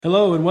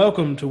Hello and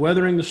welcome to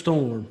Weathering the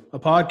Storm, a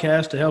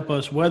podcast to help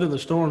us weather the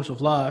storms of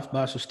life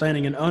by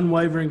sustaining an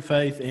unwavering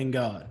faith in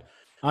God.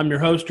 I'm your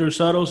host, Drew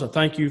Suttles. I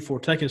thank you for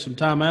taking some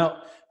time out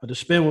to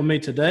spend with me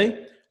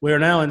today. We are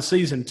now in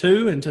season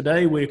 2, and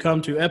today we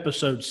come to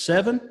episode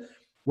 7,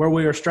 where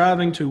we are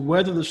striving to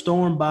weather the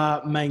storm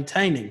by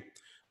maintaining.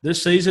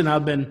 This season,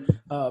 I've been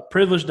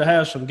privileged to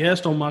have some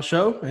guests on my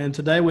show, and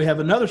today we have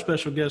another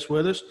special guest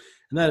with us,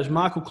 and that is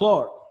Michael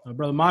Clark.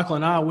 Brother Michael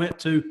and I went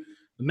to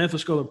the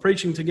Memphis School of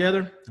Preaching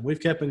together, and we've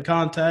kept in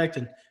contact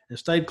and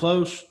stayed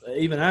close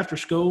even after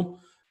school.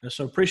 And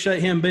so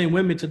appreciate him being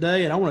with me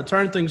today, and I want to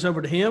turn things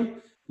over to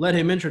him, let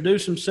him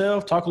introduce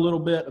himself, talk a little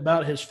bit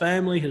about his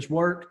family, his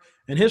work,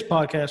 and his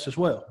podcast as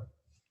well.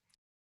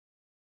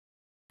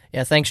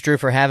 Yeah, thanks, Drew,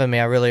 for having me.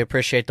 I really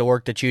appreciate the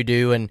work that you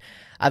do, and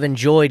I've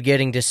enjoyed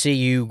getting to see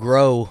you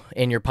grow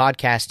in your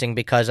podcasting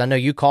because I know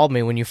you called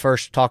me when you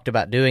first talked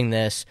about doing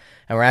this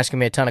and were asking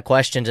me a ton of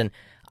questions, and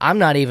I'm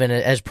not even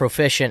as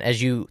proficient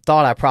as you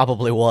thought I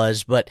probably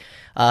was, but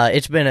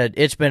it's been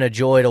a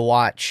joy to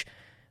watch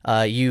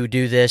you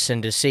do this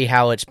and to see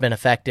how it's been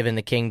effective in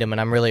the kingdom, and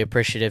I'm really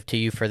appreciative to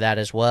you for that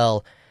as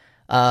well.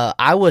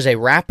 I was a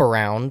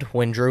wraparound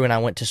when Drew and I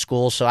went to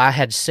school, so I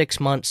had 6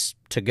 months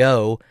to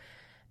go,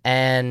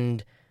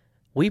 and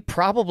we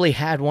probably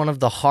had one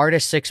of the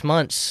hardest 6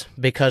 months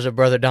because of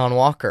Brother Don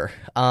Walker.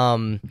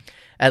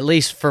 At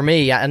least for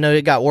me. I know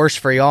it got worse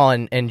for y'all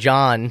and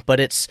John, but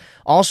it's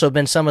also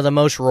been some of the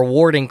most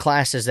rewarding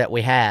classes that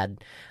we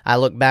had. I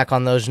look back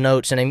on those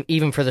notes, and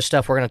even for the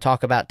stuff we're going to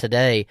talk about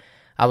today,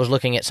 I was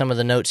looking at some of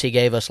the notes he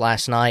gave us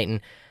last night, and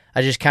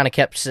I just kind of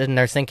kept sitting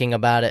there thinking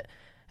about it.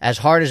 As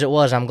hard as it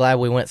was, I'm glad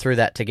we went through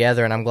that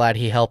together, and I'm glad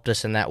he helped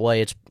us in that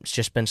way. It's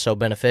just been so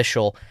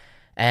beneficial.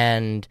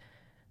 And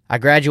I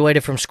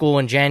graduated from school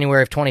in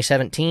January of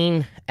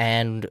 2017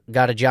 and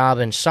got a job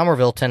in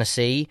Somerville,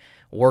 Tennessee,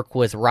 work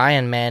with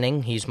Ryan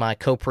Manning. He's my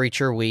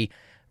co-preacher. We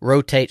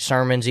rotate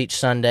sermons each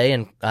Sunday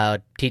and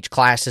teach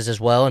classes as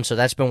well, and so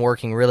that's been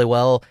working really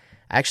well.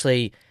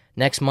 Actually,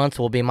 next month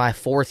will be my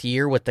 4th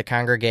year with the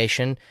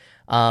congregation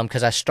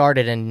because I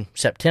started in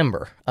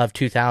September of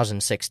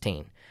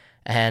 2016.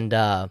 And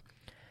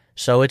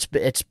so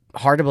it's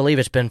hard to believe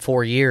it's been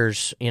 4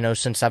 years,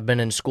 since I've been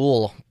in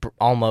school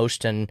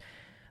almost, and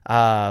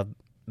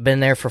been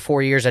there for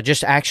 4 years. I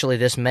just actually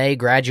this May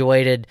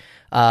graduated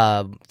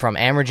from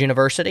Amherst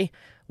University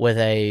with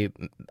a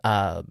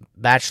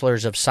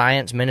Bachelor's of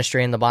Science,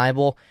 Ministry in the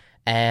Bible,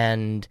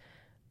 and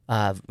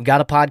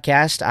got a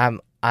podcast.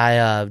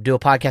 I do a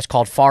podcast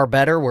called Far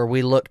Better, where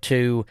we look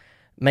to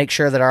make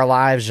sure that our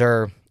lives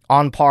are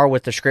on par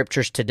with the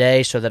Scriptures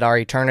today so that our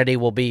eternity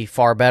will be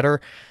far better.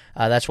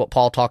 That's what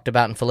Paul talked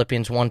about in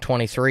Philippians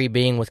 1:23,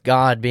 being with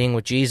God, being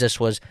with Jesus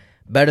was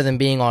better than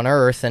being on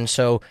earth, and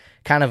so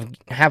kind of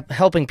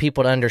helping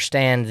people to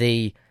understand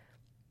the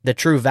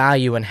true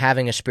value in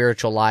having a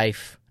spiritual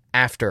life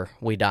after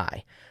we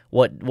die,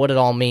 what it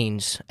all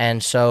means.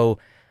 And so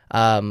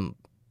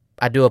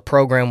I do a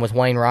program with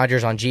Wayne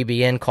Rogers on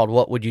GBN called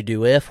What Would You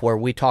Do If, where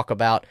we talk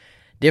about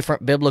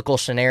different biblical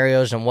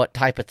scenarios and what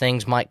type of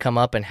things might come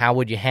up and how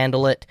would you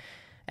handle it.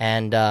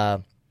 And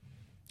I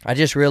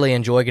just really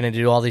enjoy getting to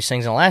do all these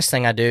things. And the last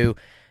thing I do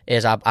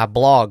is I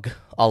blog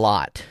a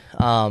lot.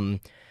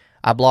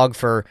 I blog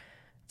for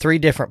 3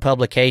 different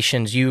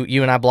publications.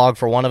 You and I blog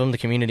for one of them, the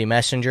Community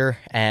Messenger,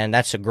 and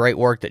that's a great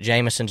work that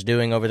Jameson's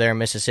doing over there in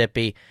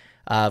Mississippi.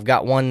 I've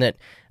got one that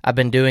I've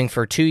been doing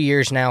for 2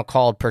 years now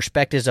called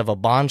Perspectives of a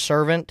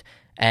Bondservant,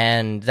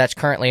 and that's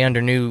currently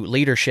under new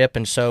leadership,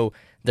 and so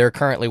they're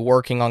currently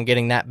working on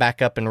getting that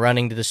back up and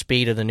running to the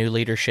speed of the new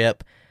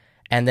leadership.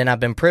 And then I've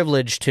been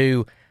privileged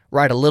to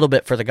write a little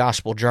bit for the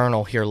Gospel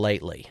Journal here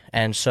lately,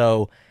 and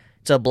so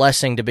it's a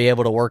blessing to be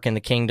able to work in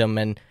the kingdom,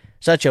 and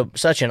such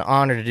an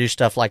honor to do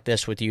stuff like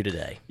this with you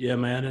today. Yeah,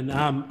 man, and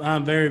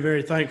I'm very,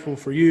 very thankful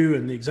for you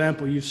and the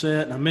example you've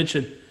set. And I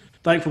mentioned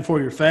thankful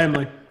for your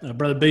family,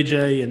 Brother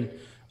BJ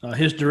and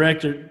his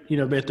director,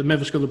 at the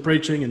Memphis School of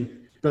Preaching, and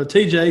Brother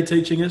TJ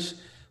teaching us.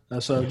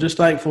 So just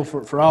thankful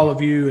for all of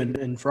you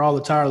and for all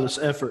the tireless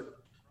effort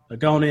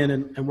going in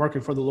and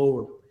working for the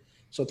Lord.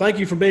 So thank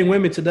you for being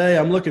with me today.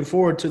 I'm looking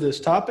forward to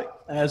this topic.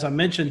 As I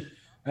mentioned,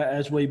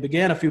 as we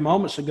began a few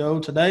moments ago,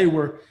 today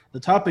the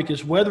topic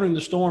is weathering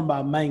the storm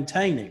by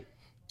maintaining.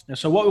 And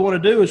so what we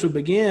want to do as we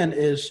begin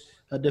is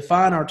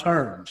define our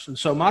terms. And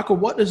so, Michael,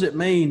 what does it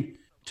mean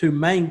to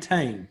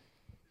maintain?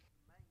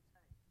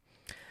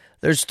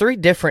 There's 3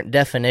 different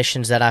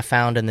definitions that I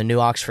found in the New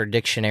Oxford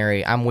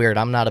Dictionary. I'm weird.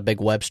 I'm not a big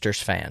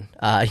Webster's fan.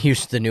 I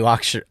used the New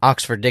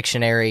Oxford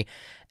Dictionary,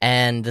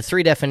 and the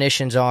 3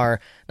 definitions are,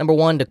 number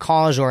 1, to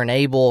cause or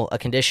enable a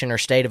condition or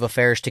state of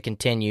affairs to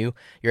continue.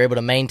 You're able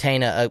to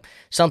maintain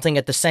something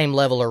at the same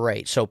level or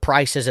rate. So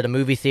prices at a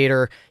movie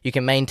theater, you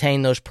can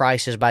maintain those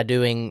prices by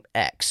doing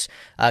X.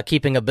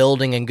 Keeping a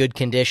building in good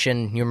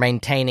condition, you're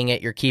maintaining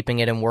it, you're keeping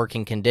it in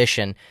working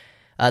condition.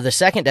 The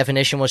second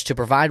definition was to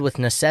provide with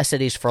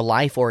necessities for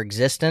life or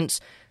existence.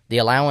 The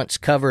allowance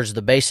covers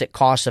the basic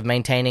costs of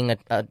maintaining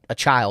a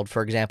child,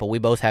 for example. We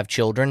both have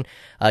children.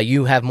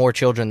 You have more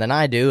children than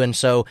I do, and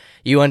so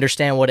you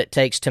understand what it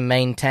takes to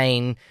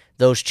maintain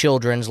those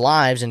children's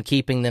lives and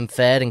keeping them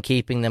fed and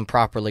keeping them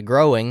properly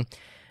growing.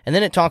 And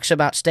then it talks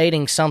about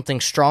stating something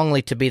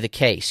strongly to be the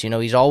case.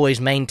 He's always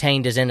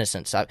maintained his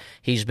innocence.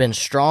 He's been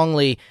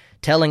strongly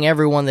telling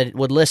everyone that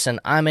would listen,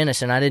 I'm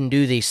innocent, I didn't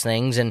do these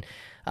things. And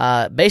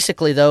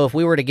basically, though, if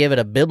we were to give it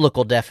a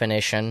biblical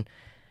definition,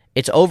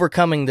 it's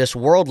overcoming this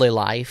worldly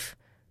life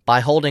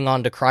by holding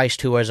on to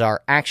Christ, who is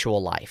our actual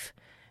life.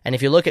 And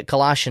if you look at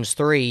Colossians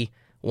 3,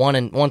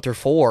 1 through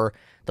 4,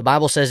 the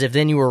Bible says, if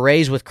then you were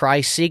raised with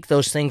Christ, seek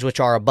those things which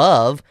are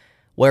above,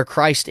 where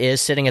Christ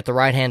is, sitting at the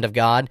right hand of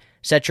God.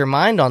 Set your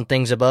mind on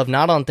things above,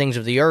 not on things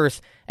of the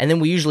earth. And then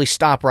we usually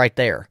stop right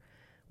there.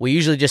 We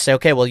usually just say,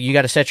 okay, well, you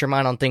got to set your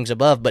mind on things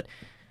above. But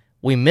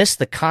we miss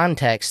the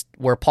context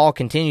where Paul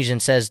continues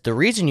and says, the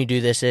reason you do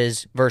this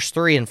is, verse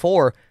 3 and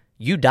 4,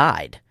 you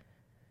died.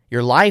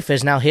 Your life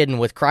is now hidden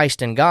with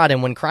Christ in God.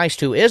 And when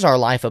Christ, who is our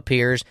life,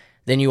 appears,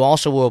 then you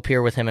also will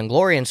appear with him in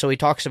glory. And so he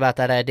talks about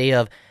that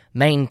idea of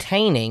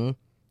maintaining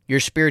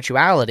your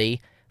spirituality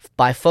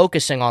by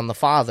focusing on the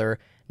Father,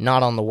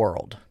 not on the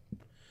world.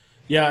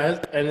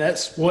 Yeah, and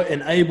that's what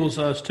enables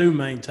us to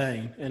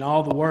maintain. And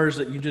all the words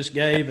that you just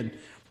gave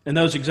and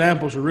those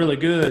examples are really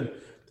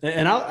good.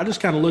 And I just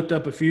kind of looked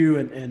up a few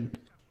and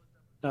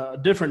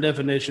different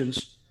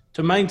definitions.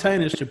 To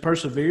maintain is to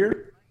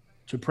persevere,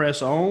 to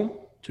press on,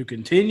 to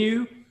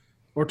continue,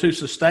 or to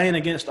sustain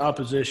against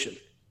opposition.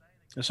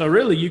 And so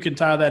really you can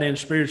tie that in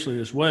spiritually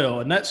as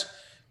well. And that's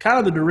kind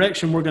of the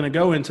direction we're going to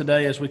go in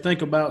today as we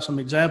think about some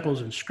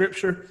examples in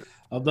Scripture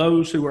of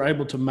those who were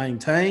able to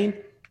maintain.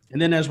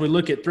 And then as we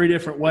look at three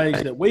different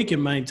ways that we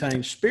can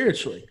maintain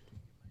spiritually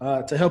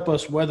to help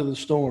us weather the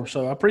storm.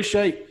 So I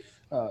appreciate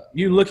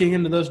you looking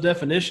into those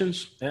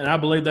definitions, and I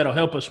believe that'll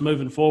help us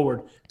moving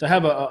forward to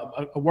have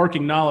a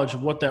working knowledge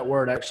of what that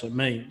word actually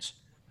means.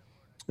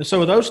 And so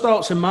with those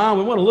thoughts in mind,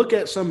 we want to look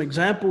at some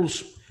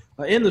examples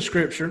in the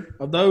Scripture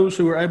of those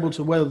who were able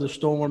to weather the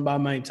storm by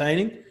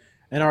maintaining.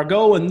 And our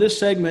goal in this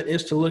segment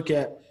is to look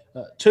at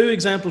two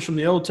examples from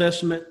the Old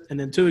Testament and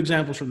then two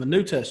examples from the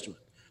New Testament.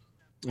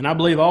 And I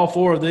believe all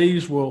four of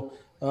these will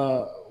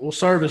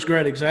serve as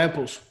great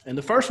examples. And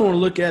the first one we'll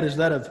look at is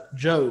that of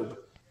Job.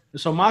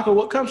 And so, Michael,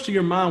 what comes to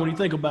your mind when you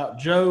think about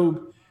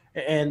Job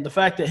and the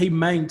fact that he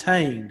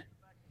maintained?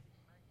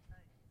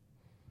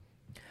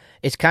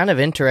 It's kind of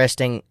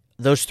interesting.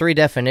 Those three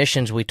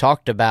definitions we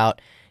talked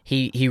about,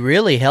 he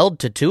really held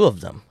to two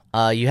of them.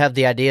 You have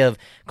the idea of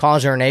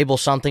cause or enable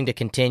something to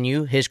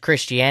continue. His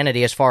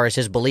Christianity, as far as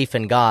his belief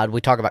in God,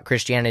 we talk about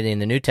Christianity in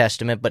the New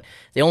Testament, but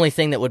the only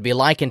thing that would be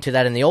likened to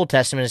that in the Old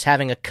Testament is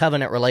having a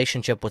covenant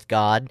relationship with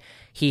God.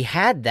 He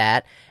had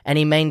that, and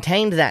he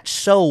maintained that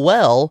so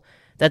well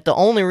that the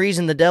only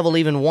reason the devil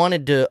even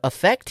wanted to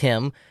affect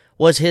him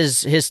was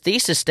his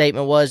thesis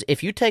statement was,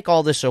 if you take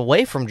all this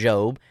away from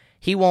Job,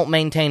 he won't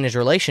maintain his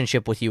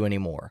relationship with you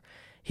anymore.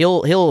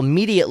 He'll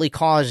immediately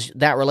cause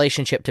that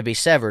relationship to be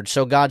severed.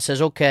 So God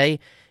says, okay,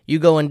 you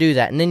go and do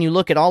that. And then you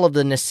look at all of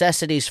the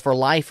necessities for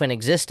life and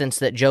existence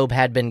that Job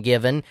had been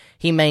given.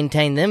 He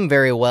maintained them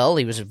very well.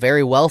 He was a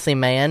very wealthy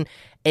man.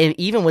 And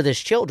even with his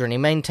children, he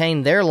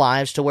maintained their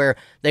lives to where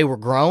they were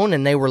grown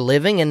and they were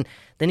living. And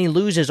then he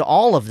loses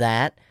all of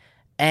that.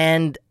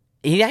 And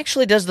he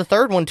actually does the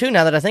third one too,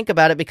 now that I think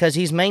about it, because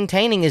he's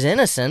maintaining his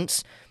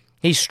innocence.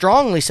 He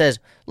strongly says,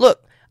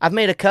 look, I've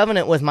made a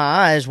covenant with my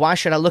eyes. Why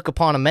should I look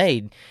upon a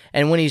maid?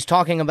 And when he's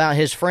talking about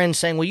his friends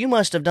saying, well, you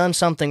must have done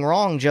something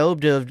wrong,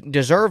 Job, to have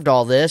deserved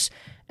all this.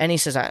 And he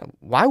says,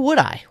 why would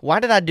I? Why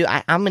did I do?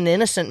 I'm an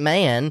innocent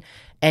man.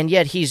 And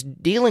yet he's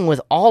dealing with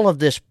all of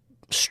this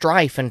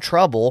strife and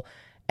trouble.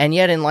 And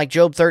yet in like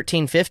Job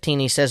 13:15,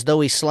 he says,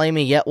 though he slay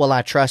me, yet will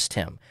I trust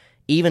him.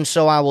 Even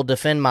so I will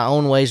defend my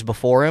own ways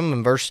before him.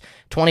 In verse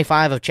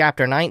 25 of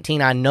chapter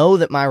 19, I know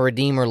that my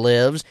Redeemer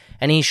lives,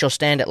 and he shall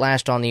stand at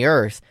last on the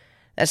earth.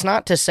 That's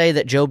not to say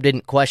that Job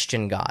didn't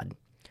question God.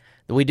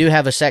 We do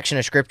have a section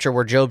of Scripture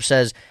where Job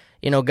says,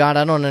 God,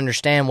 I don't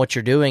understand what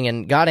you're doing.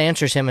 And God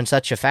answers him in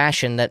such a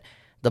fashion that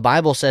the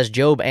Bible says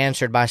Job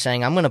answered by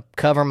saying, I'm going to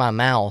cover my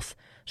mouth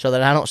so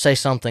that I don't say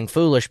something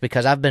foolish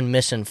because I've been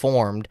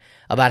misinformed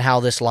about how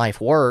this life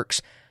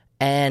works.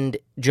 And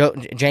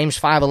James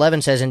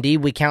 5:11 says, indeed,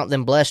 we count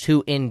them blessed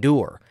who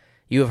endure.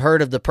 You have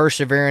heard of the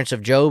perseverance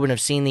of Job and have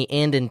seen the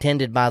end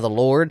intended by the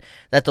Lord,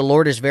 that the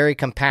Lord is very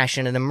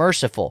compassionate and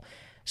merciful.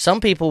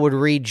 Some people would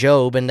read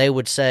Job and they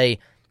would say,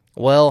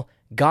 well,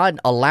 God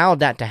allowed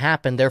that to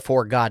happen,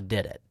 therefore God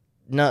did it.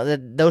 No,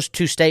 those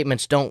two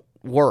statements don't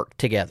work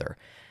together.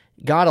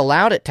 God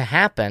allowed it to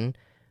happen,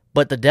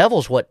 but the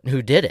devil's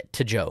who did it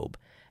to Job.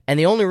 And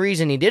the only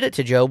reason he did it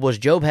to Job was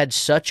Job had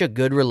such a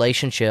good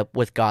relationship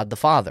with God the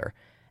Father.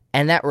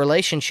 And that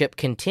relationship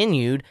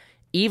continued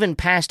even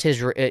past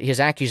his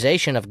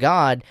accusation of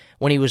God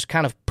when he was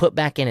kind of put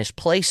back in his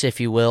place, if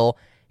you will.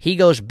 He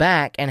goes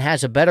back and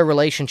has a better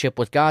relationship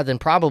with God than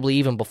probably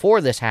even before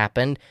this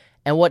happened.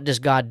 And what does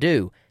God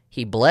do?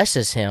 He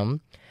blesses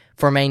him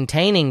for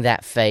maintaining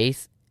that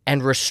faith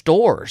and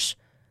restores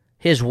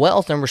his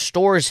wealth and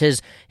restores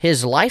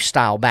his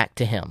lifestyle back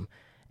to him.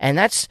 And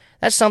that's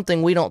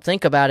something we don't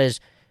think about. Is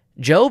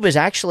Job is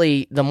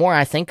actually, the more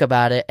I think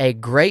about it, a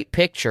great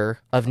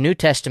picture of New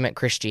Testament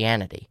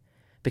Christianity.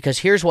 Because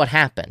here's what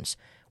happens.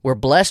 We're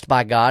blessed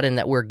by God in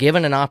that we're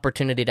given an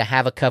opportunity to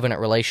have a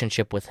covenant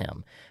relationship with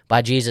him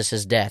by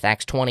Jesus' death,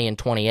 Acts 20 and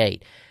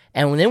 28.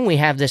 And then we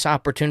have this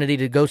opportunity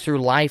to go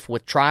through life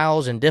with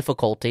trials and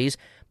difficulties,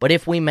 but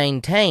if we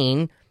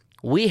maintain,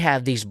 we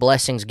have these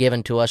blessings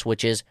given to us,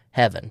 which is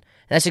heaven. And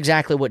that's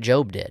exactly what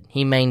Job did.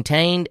 He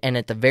maintained, and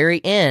at the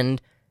very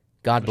end,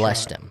 God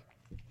blessed him.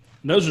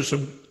 Those are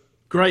some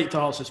great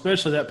thoughts,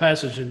 especially that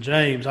passage in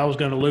James. I was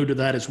going to allude to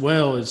that as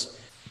well. Is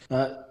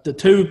the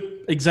two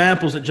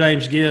examples that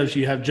James gives,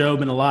 you have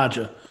Job and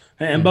Elijah,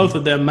 and both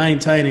of them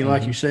maintaining,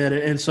 like you said.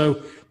 And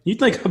so you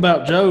think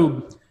about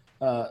Job.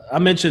 I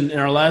mentioned in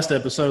our last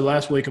episode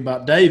last week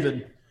about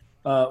David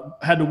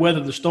had to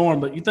weather the storm,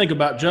 but you think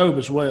about Job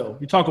as well.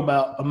 You talk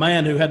about a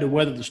man who had to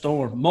weather the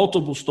storm,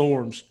 multiple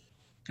storms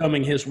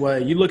coming his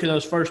way. You look at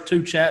those first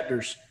two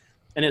chapters,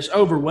 and it's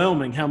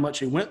overwhelming how much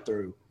he went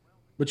through.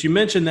 But you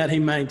mentioned that he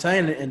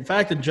maintained it. In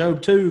fact, in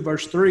Job 2,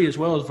 verse 3, as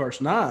well as verse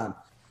 9,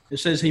 it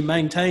says he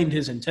maintained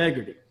his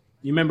integrity.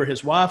 You remember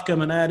his wife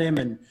coming at him,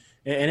 and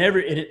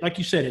like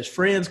you said, his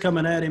friends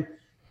coming at him.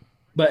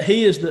 But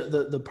he is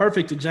the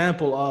perfect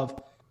example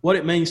of what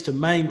it means to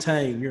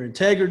maintain your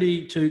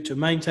integrity, to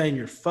maintain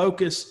your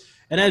focus.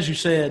 And as you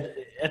said,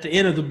 at the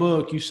end of the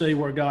book, you see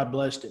where God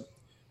blessed him.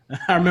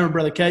 I remember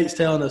Brother Cates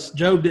telling us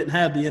Job didn't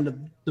have the end of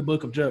the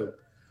book of Job.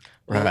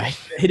 Right.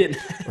 He didn't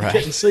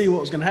see what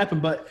was going to happen,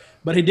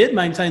 but he did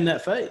maintain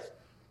that faith.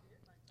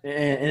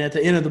 And at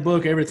the end of the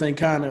book, everything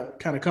kind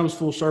of comes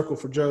full circle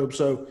for Job.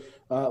 So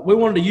we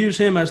wanted to use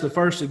him as the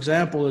first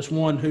example, as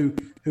one who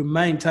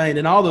maintained.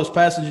 And all those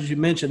passages you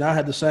mentioned, I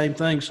had the same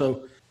thing.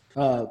 So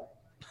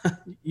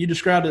you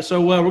described it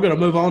so well. We're going to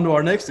move on to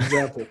our next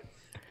example.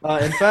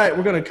 In fact,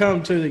 we're going to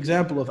come to the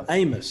example of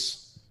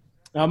Amos.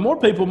 Now, more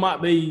people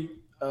might be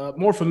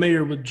more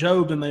familiar with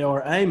Job than they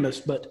are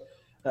Amos, but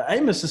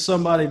Amos is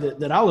somebody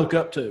that I look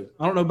up to.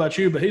 I don't know about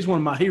you, but he's one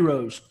of my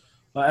heroes.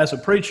 As a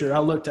preacher, I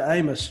look to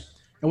Amos.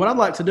 And what I'd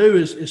like to do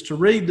is to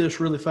read this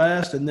really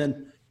fast, and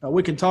then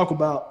we can talk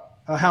about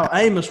how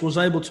Amos was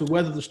able to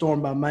weather the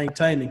storm by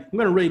maintaining. I'm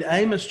going to read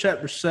Amos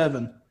chapter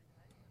 7,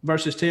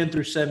 verses 10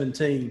 through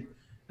 17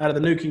 out of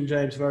the New King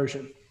James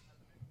Version.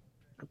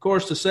 Of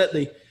course, to set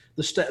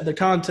the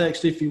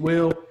context, if you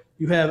will,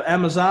 you have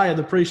Amaziah,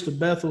 the priest of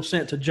Bethel,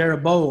 sent to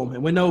Jeroboam.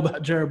 And we know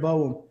about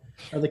Jeroboam,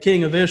 the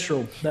king of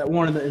Israel, that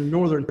one in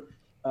the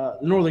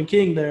northern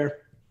king there.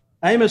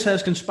 Amos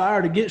has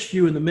conspired against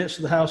you in the midst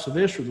of the house of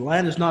Israel. The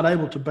land is not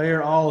able to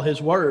bear all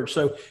his words.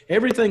 So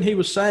everything he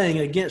was saying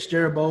against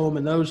Jeroboam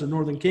and those in the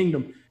northern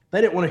kingdom, they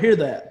didn't want to hear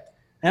that.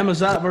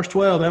 Amaziah, verse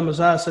 12,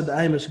 Amaziah said to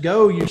Amos,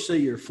 "Go, you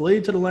seer,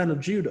 flee to the land of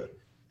Judah.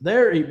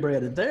 There eat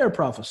bread and there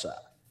prophesy.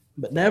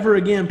 But never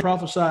again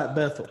prophesy at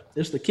Bethel.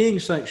 It's the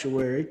king's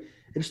sanctuary.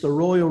 It's the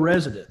royal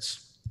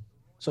residence."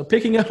 So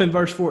picking up in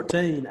verse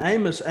 14,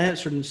 Amos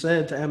answered and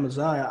said to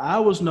Amaziah, "I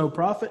was no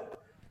prophet,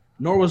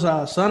 nor was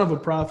I a son of a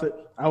prophet.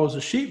 I was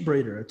a sheep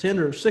breeder, a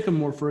tender of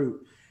sycamore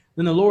fruit.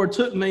 Then the Lord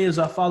took me as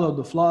I followed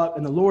the flock,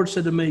 and the Lord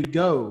said to me,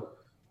 Go,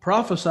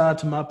 prophesy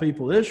to my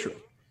people Israel.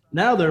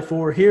 Now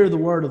therefore hear the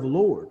word of the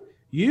Lord.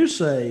 You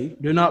say,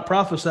 Do not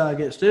prophesy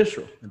against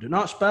Israel, and do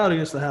not spout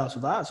against the house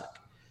of Isaac.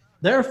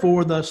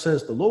 Therefore thus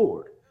says the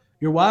Lord,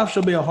 Your wife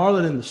shall be a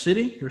harlot in the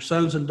city, your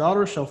sons and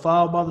daughters shall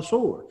fall by the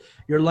sword.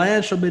 Your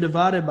land shall be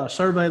divided by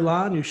survey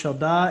line, you shall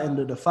die in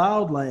the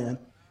defiled land,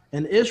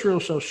 and Israel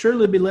shall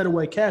surely be led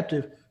away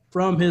captive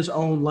from his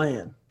own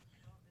land."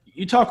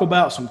 You talk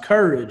about some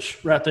courage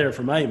right there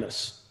from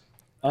Amos,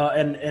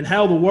 and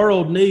how the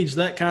world needs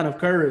that kind of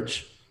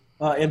courage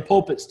in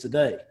pulpits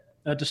today,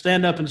 to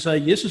stand up and say,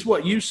 this is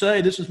what you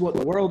say, this is what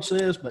the world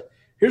says, but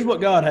here's what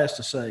God has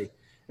to say.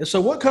 And so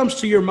what comes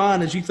to your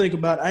mind as you think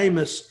about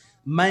Amos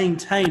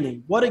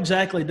maintaining? What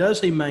exactly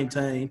does he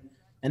maintain,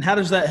 and how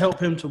does that help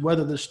him to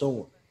weather this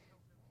storm?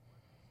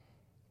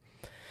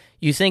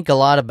 You think a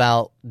lot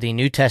about the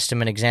New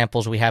Testament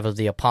examples we have of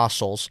the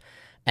apostles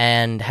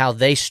and how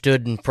they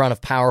stood in front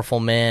of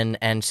powerful men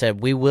and said,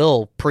 we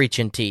will preach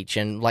and teach.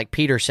 And like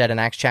Peter said in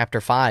Acts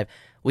chapter 5,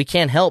 we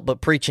can't help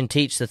but preach and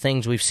teach the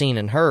things we've seen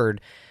and heard.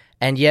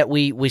 And yet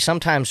we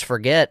sometimes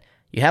forget,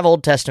 you have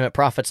Old Testament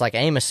prophets like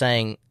Amos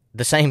saying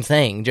the same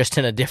thing, just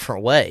in a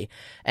different way.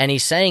 And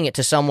he's saying it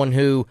to someone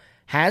who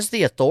has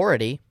the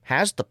authority,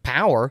 has the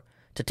power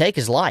to take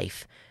his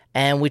life.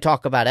 And we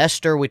talk about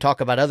Esther, we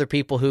talk about other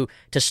people who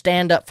to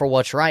stand up for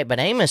what's right. But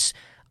Amos,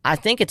 I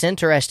think it's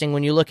interesting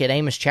when you look at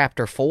Amos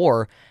chapter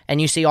 4 and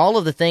you see all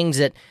of the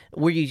things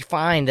where you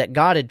find that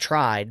God had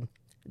tried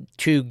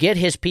to get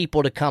his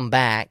people to come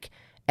back,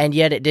 and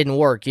yet it didn't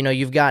work.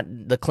 You've got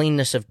the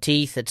cleanness of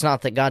teeth. It's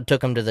not that God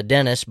took him to the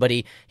dentist, but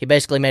he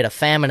basically made a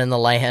famine in the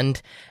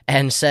land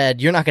and said,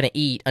 you're not going to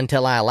eat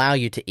until I allow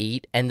you to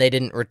eat, and they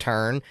didn't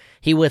return.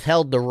 He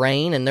withheld the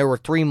rain, and there were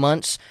 3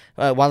 months,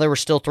 while there were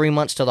still 3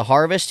 months to the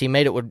harvest, he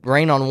made it would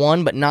rain on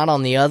one but not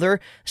on the other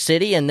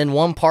city, and then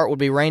one part would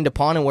be rained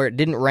upon, and where it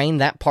didn't rain,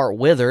 that part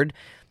withered.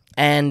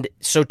 And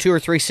so 2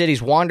 or 3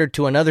 cities wandered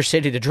to another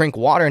city to drink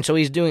water. And so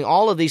he's doing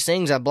all of these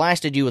things. I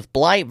blasted you with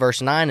blight,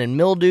 verse 9, and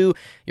mildew.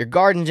 Your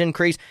gardens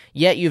increase,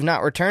 yet you've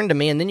not returned to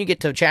me. And then you get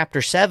to chapter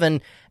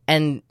 7,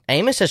 and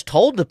Amos has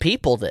told the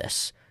people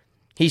this.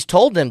 He's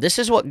told them this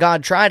is what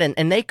God tried,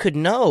 and they could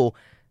know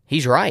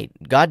he's right.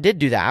 God did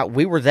do that.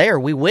 We were there.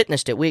 We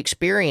witnessed it. We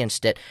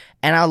experienced it.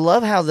 And I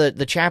love how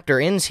the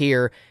chapter ends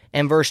here.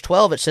 In verse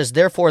 12, it says,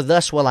 therefore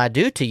thus will I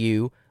do to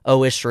you,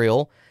 O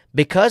Israel,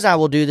 because I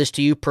will do this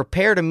to you,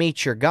 prepare to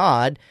meet your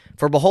God.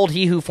 For behold,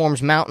 he who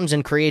forms mountains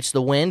and creates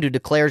the wind, who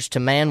declares to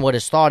man what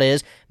his thought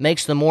is,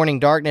 makes the morning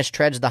darkness,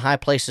 treads the high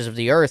places of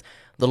the earth.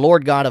 The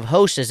Lord God of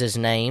hosts is his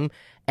name.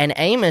 And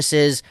Amos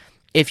is,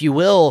 if you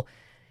will,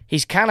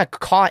 he's kind of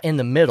caught in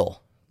the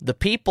middle. The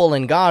people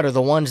and God are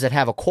the ones that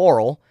have a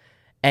quarrel,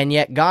 and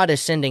yet God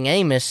is sending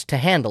Amos to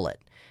handle it.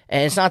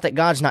 And it's not that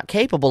God's not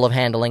capable of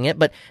handling it,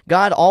 but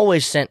God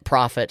always sent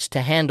prophets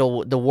to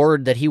handle the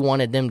word that he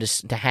wanted them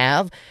to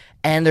have.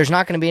 And there's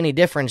not going to be any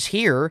difference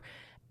here.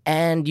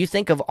 And you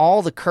think of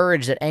all the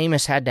courage that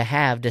Amos had to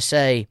have to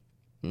say,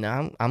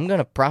 no, I'm going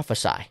to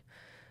prophesy.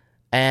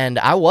 And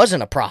I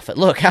wasn't a prophet.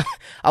 Look,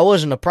 I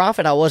wasn't a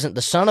prophet. I wasn't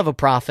the son of a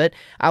prophet.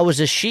 I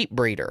was a sheep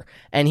breeder.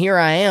 And here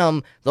I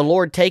am, the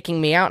Lord taking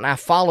me out, and I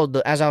followed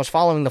as I was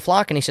following the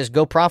flock, and he says,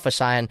 go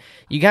prophesy. And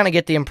you kind of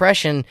get the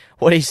impression,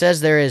 what he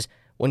says there is,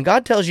 when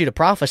God tells you to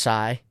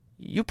prophesy,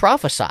 you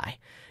prophesy.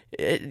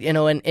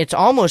 And it's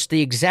almost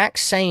the exact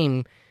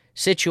same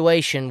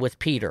situation with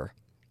Peter,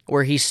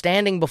 where he's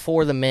standing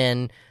before the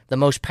men, the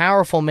most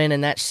powerful men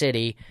in that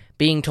city,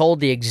 being told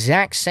the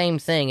exact same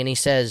thing, and he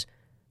says,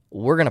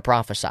 we're going to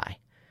prophesy.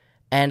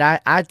 And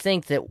I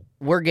think that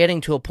we're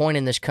getting to a point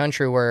in this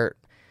country where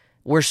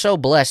we're so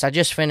blessed. I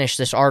just finished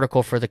this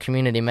article for the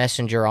Community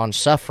Messenger on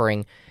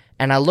suffering,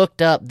 and I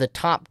looked up the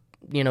top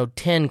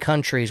 10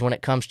 countries when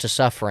it comes to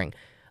suffering.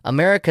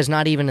 America's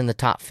not even in the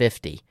top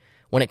 50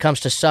 when it comes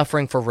to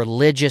suffering for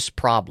religious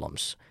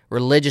problems,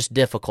 religious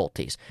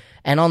difficulties.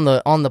 And on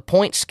the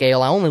point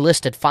scale, I only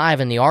listed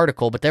 5 in the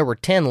article, but there were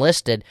 10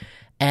 listed,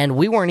 and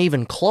we weren't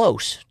even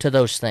close to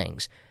those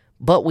things.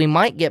 But we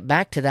might get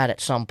back to that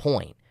at some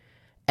point.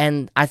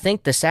 And I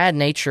think the sad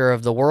nature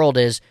of the world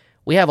is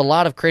we have a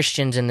lot of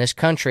Christians in this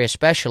country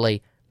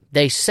especially,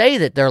 they say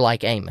that they're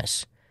like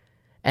Amos,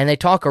 and they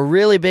talk a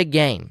really big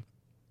game.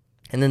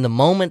 And then the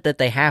moment that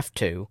they have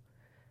to,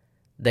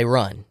 they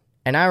run.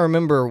 And I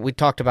remember, we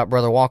talked about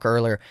Brother Walker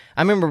earlier,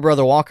 I remember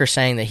Brother Walker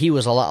saying that he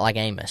was a lot like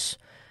Amos.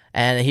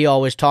 And he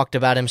always talked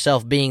about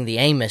himself being the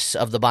Amos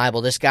of the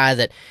Bible, this guy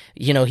that,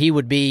 he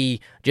would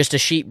be just a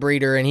sheep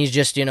breeder, and he's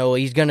just,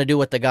 he's going to do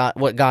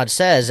what God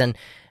says. And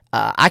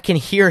I can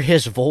hear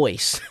his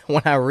voice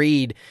when I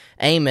read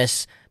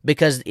Amos,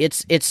 because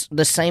it's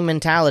the same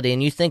mentality.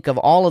 And you think of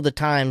all of the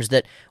times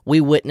that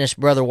we witnessed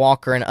Brother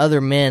Walker and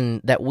other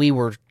men that we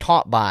were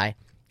taught by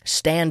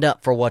stand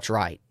up for what's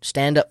right,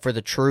 stand up for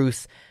the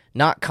truth,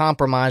 not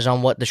compromise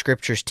on what the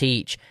scriptures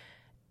teach.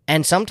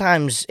 And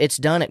sometimes it's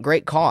done at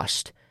great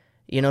cost.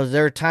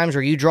 There are times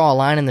where you draw a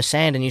line in the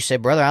sand and you say,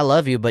 brother, I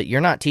love you, but you're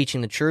not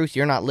teaching the truth.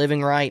 You're not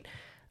living right.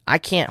 I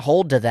can't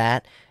hold to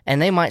that. And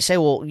they might say,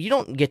 well, you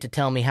don't get to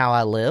tell me how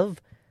I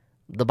live.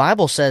 The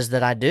Bible says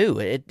that I do.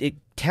 It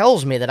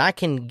tells me that I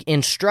can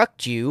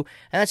instruct you.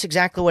 And that's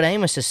exactly what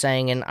Amos is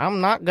saying. And I'm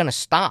not going to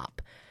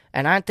stop.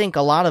 And I think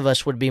a lot of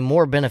us would be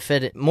more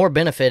benefited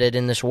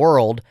in this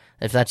world,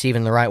 if that's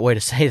even the right way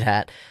to say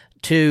that,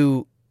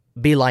 to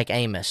be like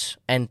Amos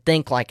and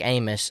think like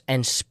Amos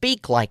and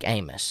speak like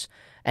Amos.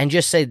 And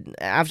just say,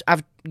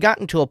 I've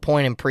gotten to a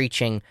point in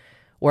preaching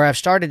where I've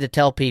started to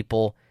tell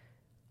people,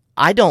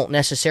 I don't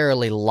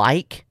necessarily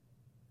like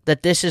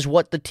that this is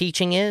what the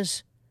teaching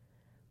is,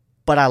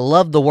 but I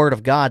love the Word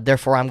of God,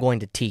 therefore I'm going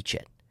to teach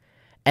it.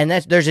 And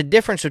there's a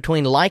difference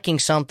between liking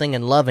something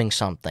and loving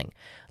something.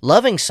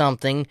 Loving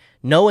something,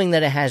 knowing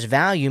that it has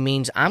value,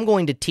 means I'm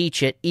going to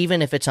teach it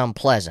even if it's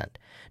unpleasant.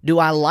 Do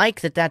I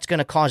like that that's going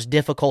to cause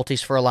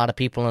difficulties for a lot of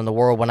people in the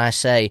world when I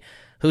say,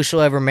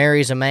 whosoever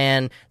marries a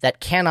man that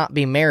cannot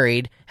be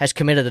married has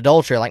committed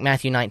adultery, like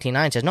Matthew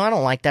 19:9 says? No, I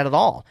don't like that at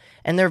all.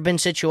 And there have been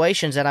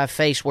situations that I've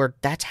faced where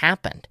that's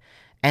happened.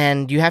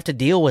 And you have to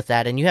deal with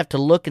that, and you have to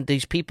look at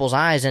these people's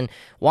eyes and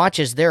watch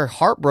as they're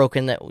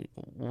heartbroken that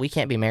we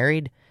can't be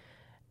married.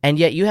 And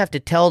yet you have to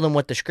tell them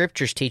what the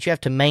scriptures teach. You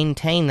have to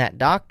maintain that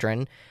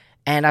doctrine.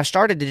 And I've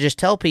started to just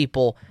tell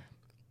people,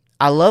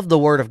 I love the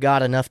Word of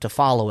God enough to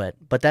follow it,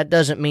 but that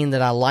doesn't mean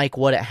that I like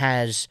what it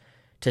has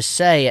to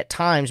say at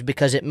times,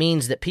 because it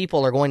means that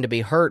people are going to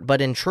be hurt.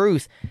 But in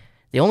truth,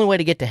 the only way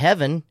to get to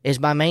heaven is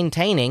by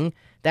maintaining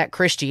that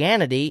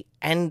Christianity.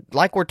 And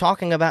like we're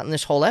talking about in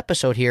this whole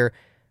episode here,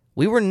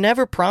 we were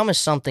never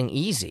promised something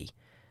easy.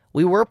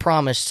 We were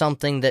promised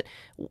something that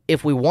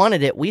if we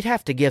wanted it, we'd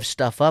have to give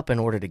stuff up in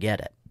order to get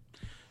it.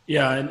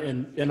 Yeah,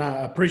 and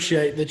I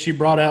appreciate that you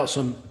brought out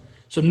some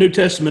New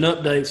Testament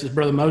updates, as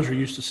Brother Moser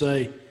used to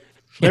say.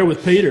 There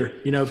with Peter,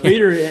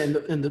 Peter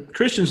and the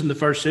Christians in the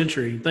first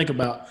century, think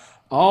about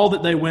all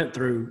that they went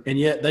through, and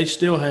yet they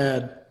still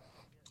had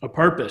a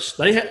purpose.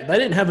 They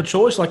didn't have a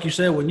choice, like you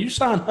said. When you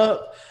sign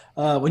up,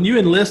 when you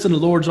enlist in the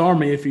Lord's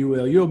army, if you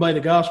will, you obey the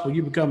gospel,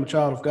 you become a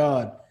child of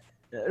God.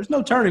 There's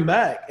no turning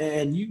back,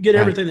 and you get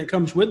everything that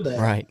comes with that.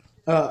 Right.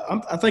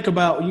 I think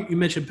about, you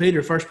mentioned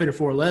Peter, 1 Peter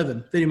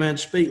 4:11. If any man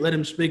speak, let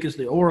him speak as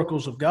the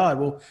oracles of God.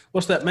 Well,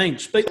 what's that mean?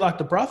 Speak like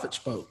the prophet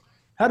spoke.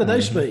 How did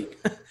they speak?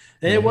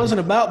 It wasn't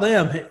about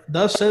them.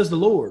 Thus says the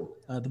Lord.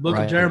 The book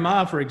of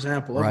Jeremiah, for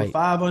example, over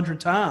 500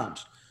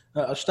 times,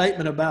 a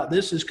statement about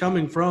this is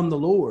coming from the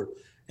Lord.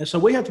 And so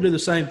we have to do the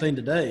same thing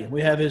today.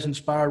 We have his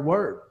inspired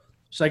word.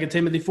 2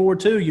 Timothy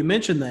 4:2, you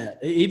mentioned that.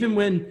 Even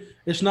when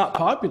it's not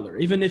popular,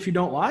 even if you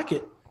don't like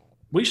it,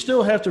 we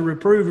still have to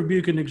reprove,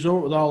 rebuke, and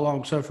exhort with all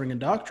long-suffering and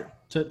doctrine,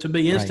 to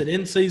be instant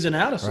in season,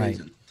 out of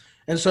season.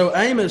 And so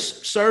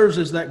Amos serves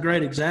as that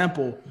great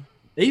example,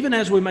 even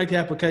as we make the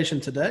application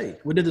today.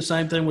 We did the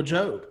same thing with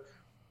Job.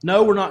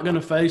 No, we're not going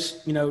to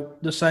face,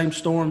 the same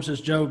storms as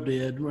Job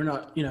did. We're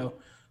not,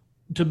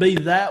 to be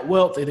that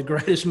wealthy, the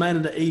greatest man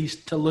in the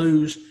East, to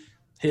lose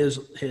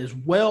his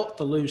wealth,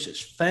 to lose his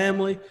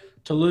family,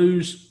 to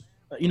lose,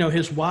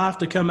 his wife,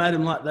 to come at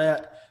him like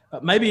that.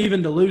 Maybe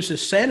even to lose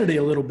his sanity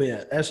a little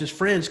bit as his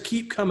friends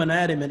keep coming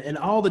at him and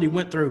all that he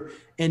went through.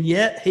 And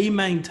yet he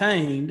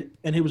maintained,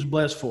 and he was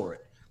blessed for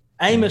it.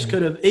 Amos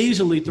could have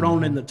easily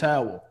thrown in the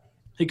towel.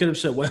 He could have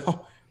said,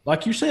 well,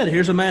 like you said,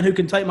 here's a man who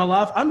can take my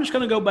life. I'm just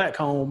going to go back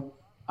home.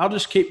 I'll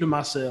just keep to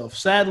myself.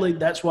 Sadly,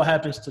 that's what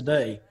happens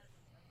today.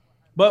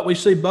 But we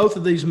see both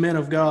of these men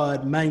of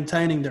God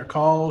maintaining their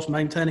cause,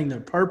 maintaining their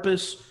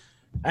purpose.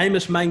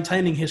 Amos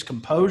maintaining his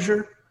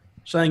composure,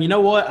 saying, you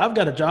know what, I've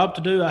got a job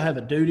to do. I have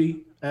a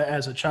duty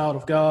as a child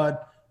of God.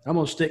 I'm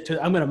going to stick to it.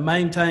 I'm going to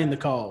maintain the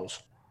cause.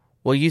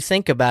 Well, you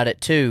think about it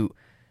too.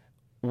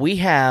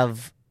 We're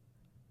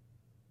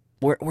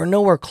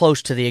nowhere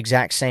close to the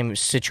exact same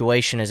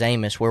situation as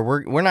Amos, where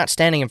we're not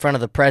standing in front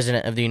of the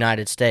President of the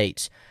United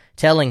States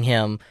telling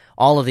him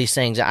all of these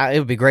things. It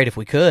would be great if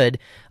we could.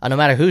 No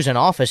matter who's in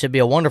office, it'd be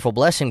a wonderful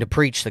blessing to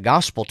preach the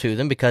gospel to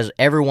them because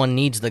everyone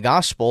needs the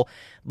gospel.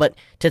 But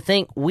to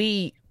think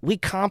we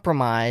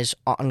compromise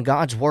on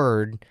God's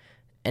word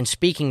and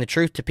speaking the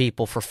truth to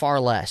people for far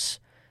less.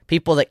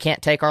 People that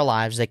can't take our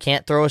lives, they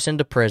can't throw us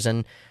into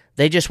prison,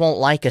 they just won't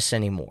like us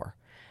anymore.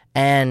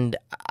 And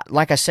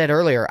like I said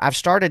earlier, I've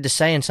started to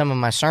say in some of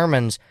my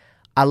sermons,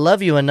 I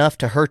love you enough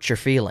to hurt your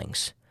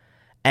feelings.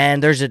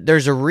 And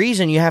there's a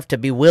reason you have to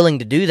be willing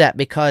to do that,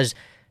 because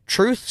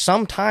truth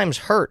sometimes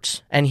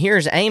hurts. And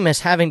here's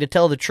Amos having to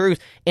tell the truth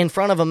in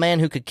front of a man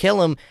who could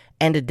kill him.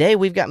 And today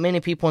we've got many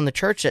people in the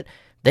church that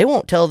they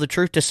won't tell the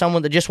truth to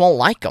someone that just won't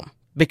like them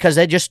because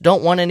they just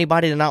don't want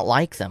anybody to not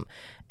like them.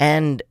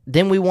 And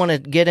then we want to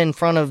get in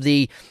front of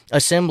the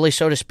assembly,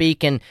 so to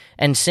speak, and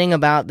sing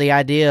about the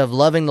idea of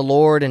loving the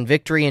Lord and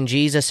victory in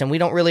Jesus. And we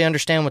don't really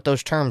understand what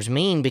those terms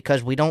mean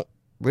because we don't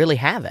really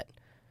have it.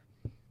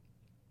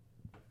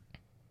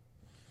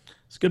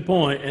 It's a good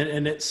point.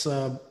 And it's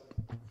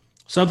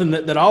something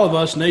that all of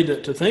us need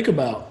to think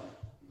about.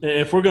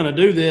 If we're going to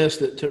do this,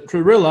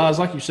 to realize,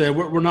 like you said,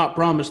 we're not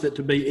promised it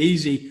to be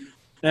easy.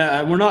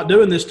 We're not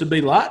doing this to be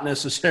light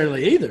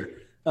necessarily either.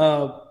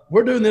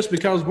 We're doing this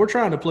because we're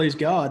trying to please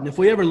God. And if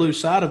we ever lose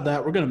sight of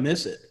that, we're going to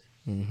miss it.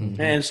 Mm-hmm.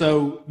 And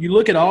so you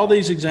look at all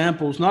these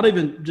examples, not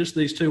even just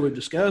these two we've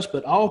discussed,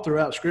 but all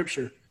throughout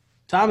Scripture,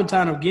 time and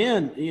time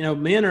again,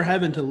 men are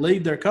having to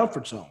leave their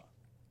comfort zone.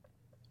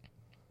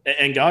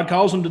 And God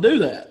calls them to do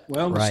that.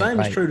 Well, the same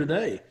is true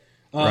today.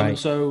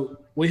 So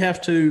we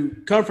have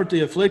to comfort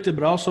the afflicted,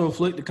 but also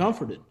afflict the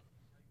comforted,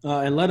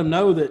 and let them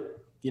know that,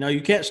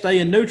 you can't stay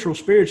in neutral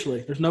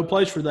spiritually. There's no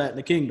place for that in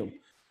the kingdom.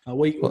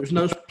 There's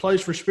no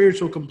place for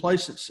spiritual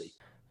complacency.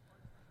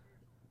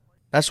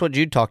 That's what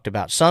Jude talked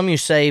about. Some you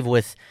save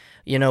with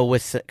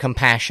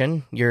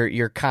compassion.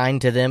 You're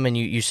kind to them, and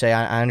you say,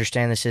 I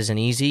understand this isn't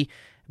easy,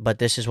 but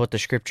this is what the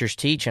Scriptures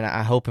teach, and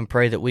I hope and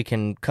pray that we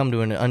can come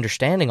to an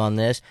understanding on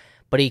this.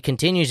 But he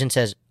continues and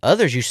says,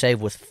 others you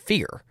save with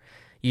fear.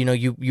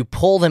 You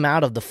pull them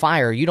out of the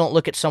fire. You don't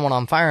look at someone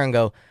on fire and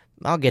go,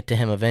 I'll get to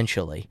him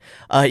eventually.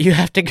 You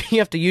have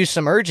to use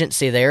some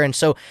urgency there. And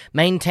so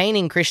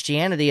maintaining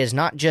Christianity is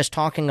not just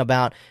talking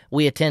about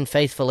we attend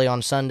faithfully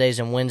on Sundays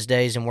and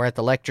Wednesdays and we're at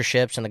the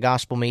lectureships and the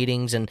gospel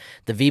meetings and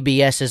the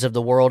VBSs of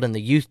the world and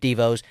the youth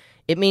devos.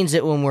 It means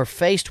that when we're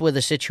faced with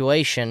a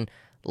situation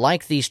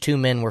like these two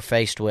men were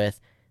faced with,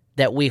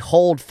 that we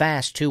hold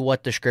fast to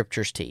what the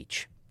Scriptures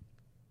teach.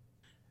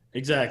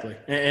 Exactly.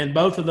 And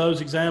both of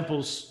those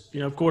examples,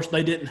 of course,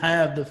 they didn't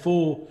have the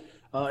full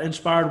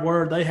inspired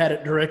word. They had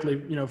it directly,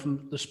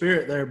 from the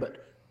Spirit there. But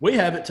we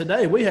have it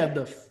today. We have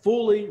the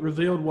fully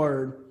revealed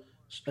word,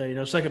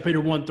 2 Peter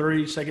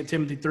 1:3, 2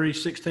 Timothy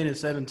 3:16 and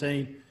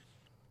 17.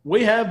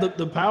 We have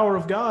the power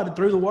of God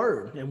through the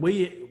word, and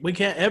we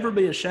can't ever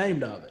be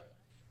ashamed of it.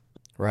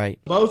 Right.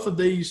 Both of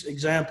these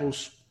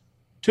examples,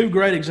 two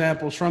great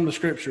examples from the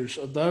scriptures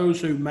of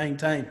those who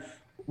maintain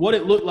what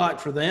it looked like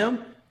for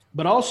them,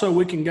 but also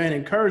we can gain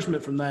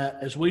encouragement from that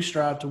as we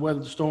strive to weather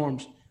the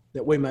storms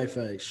that we may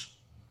face.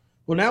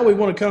 Well, now we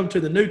want to come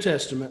to the New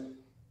Testament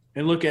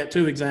and look at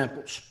two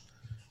examples.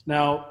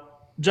 Now,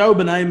 Job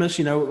and Amos,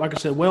 like I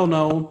said, well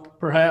known,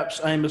 perhaps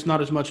Amos not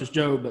as much as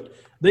Job, but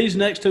these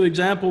next two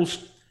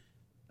examples,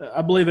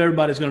 I believe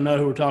everybody's going to know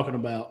who we're talking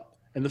about.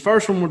 And the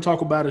first one we'll talk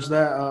about is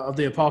that of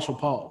the Apostle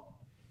Paul.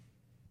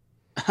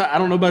 I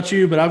don't know about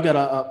you, but I've got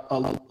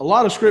a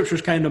lot of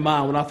scriptures came to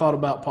mind when I thought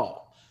about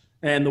Paul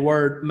and the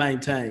word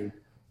maintain.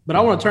 But I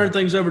want to turn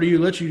things over to you.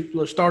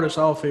 Let's start us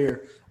off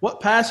here.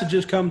 What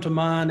passages come to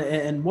mind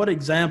and what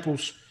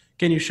examples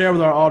can you share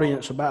with our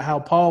audience about how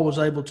Paul was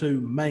able to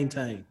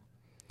maintain?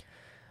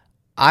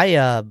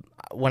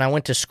 When I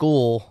went to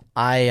school,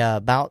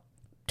 about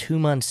 2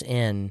 months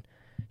in,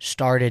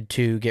 started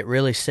to get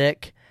really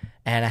sick,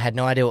 and I had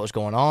no idea what was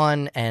going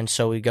on, and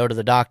so we go to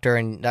the doctor,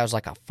 and that was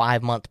like a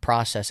 5-month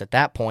process at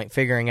that point,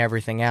 figuring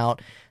everything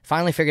out.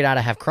 Finally figured out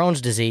I have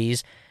Crohn's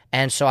disease,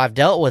 and so I've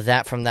dealt with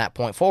that from that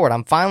point forward.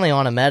 I'm finally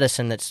on a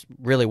medicine that's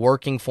really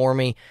working for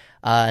me,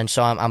 and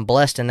so I'm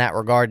blessed in that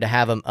regard to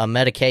have a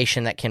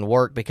medication that can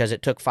work because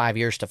it took 5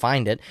 years to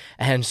find it,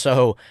 and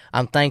so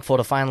I'm thankful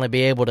to finally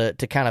be able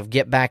to kind of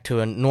get back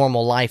to a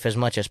normal life as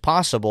much as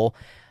possible.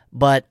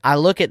 But I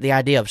look at the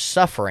idea of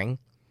suffering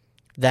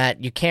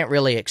that you can't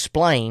really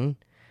explain,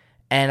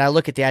 and I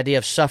look at the idea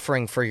of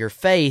suffering for your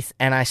faith,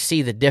 and I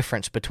see the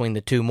difference between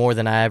the two more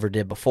than I ever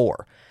did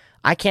before.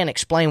 I can't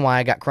explain why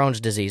I got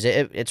Crohn's disease.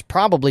 It's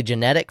probably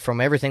genetic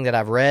from everything that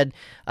I've read.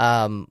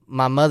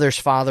 My mother's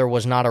father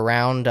was not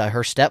around.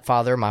 Her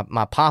stepfather,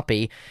 my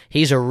poppy,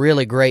 he's a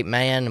really great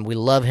man, and we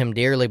love him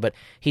dearly, but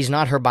he's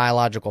not her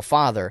biological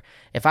father.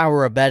 If I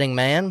were a betting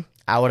man,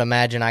 I would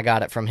imagine I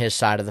got it from his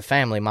side of the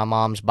family, my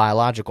mom's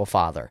biological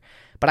father.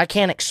 But I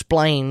can't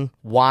explain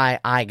why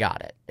I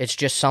got it. It's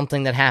just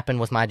something that happened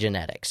with my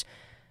genetics.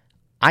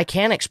 I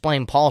can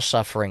explain Paul's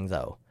suffering,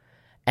 though,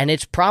 and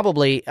it's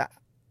probably...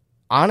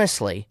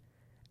 honestly,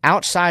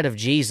 outside of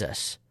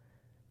Jesus,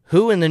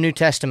 who in the New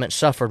Testament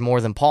suffered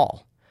more than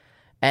Paul?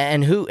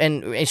 And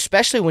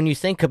especially when you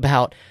think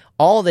about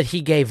all that he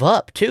gave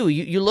up, too.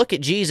 You look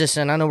at Jesus,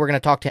 and I know we're going to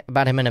talk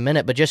about him in a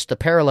minute, but just the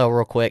parallel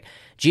real quick.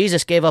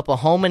 Jesus gave up a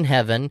home in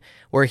heaven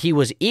where he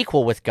was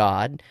equal with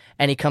God,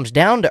 and he comes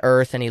down to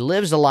earth, and he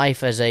lives a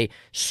life as a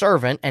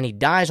servant, and he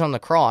dies on the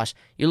cross.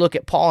 You look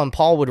at Paul, and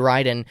Paul would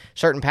write in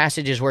certain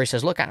passages where he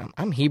says, look,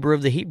 I'm Hebrew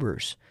of the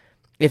Hebrews.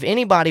 If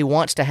anybody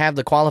wants to have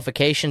the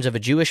qualifications of a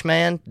Jewish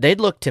man, they'd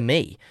look to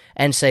me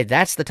and say,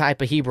 that's the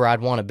type of Hebrew I'd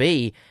want to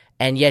be.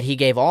 And yet he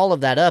gave all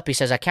of that up. He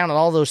says, I counted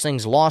all those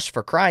things lost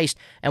for Christ.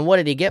 And what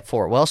did he get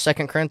for it? Well, 2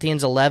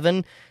 Corinthians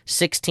 11,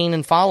 16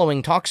 and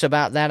following talks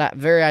about that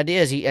very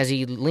idea as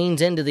he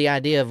leans into the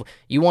idea of,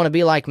 you want to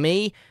be like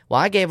me? Well,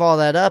 I gave all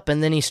that up.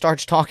 And then he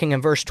starts talking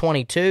in verse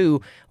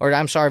 24,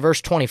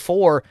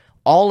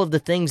 all of the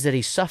things that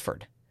he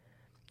suffered.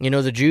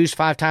 The Jews,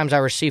 5 times I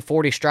received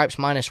 40 stripes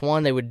minus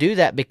 1. They would do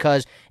that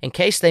because in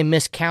case they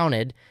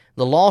miscounted,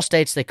 the law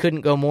states they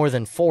couldn't go more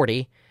than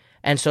 40.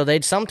 And so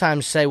they'd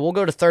sometimes say, we'll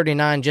go to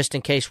 39 just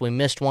in case we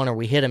missed one or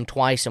we hit him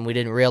twice and we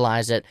didn't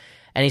realize it.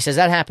 And he says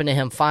that happened to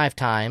him 5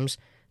 times,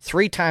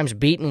 3 times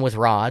beaten with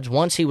rods.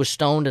 Once he was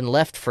stoned and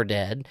left for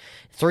dead.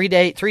 3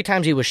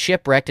 times he was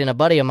shipwrecked. And a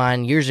buddy of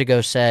mine years ago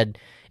said,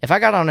 if I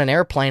got on an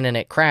airplane and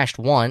it crashed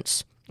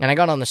once, and I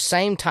got on the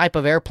same type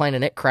of airplane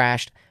and it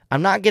crashed,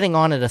 I'm not getting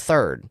on it a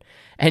third.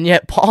 And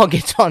yet Paul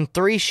gets on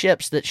 3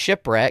 ships that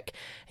shipwreck.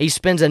 He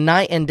spends a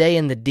night and day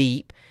in the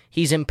deep.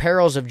 He's in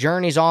perils of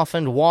journeys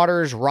often,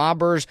 waters,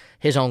 robbers,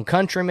 his own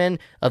countrymen,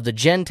 of the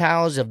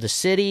Gentiles, of the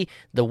city,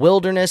 the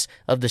wilderness,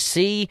 of the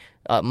sea,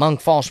 among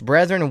false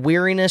brethren,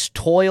 weariness,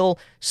 toil,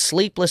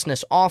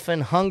 sleeplessness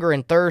often, hunger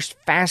and thirst,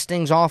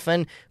 fastings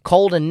often,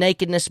 cold and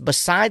nakedness,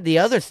 beside the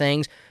other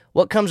things,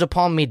 what comes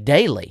upon me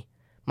daily.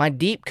 My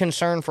deep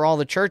concern for all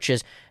the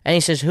churches. And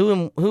he says,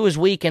 who is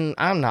weak and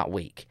I'm not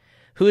weak?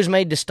 Who is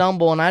made to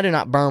stumble and I do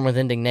not burn with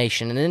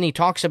indignation? And then he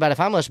talks about, if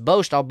I must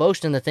boast, I'll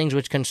boast in the things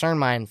which concern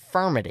my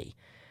infirmity.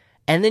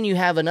 And then you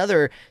have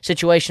another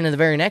situation in the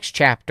very next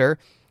chapter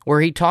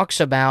where he talks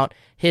about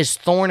his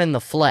thorn in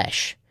the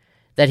flesh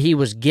that he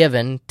was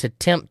given to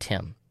tempt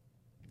him.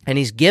 And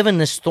he's given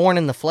this thorn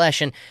in the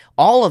flesh, and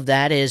all of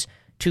that is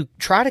to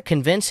try to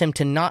convince him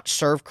to not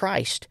serve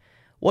Christ.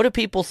 What do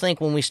people think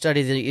when we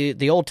study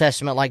the Old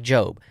Testament like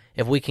Job?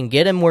 If we can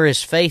get him where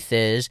his faith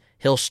is,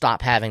 he'll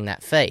stop having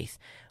that faith.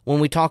 When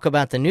we talk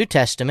about the New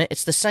Testament,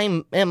 it's the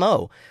same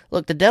MO.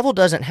 Look, the devil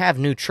doesn't have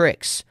new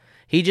tricks.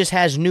 He just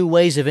has new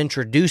ways of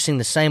introducing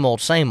the same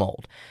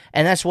old.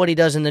 And that's what he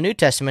does in the New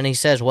Testament. He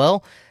says,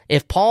 well,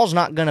 if Paul's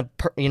not going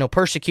to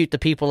persecute the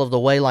people of the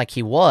way like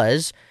he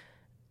was,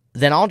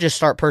 then I'll just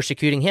start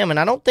persecuting him. And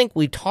I don't think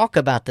we talk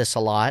about this a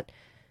lot.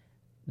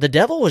 The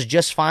devil was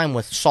just fine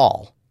with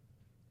Saul.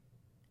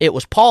 It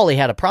was Paul he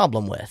had a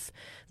problem with.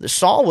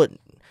 Saul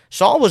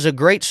Saul was a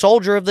great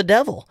soldier of the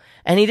devil,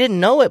 and he didn't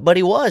know it, but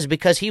he was,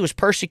 because he was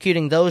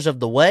persecuting those of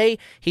the way.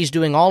 He's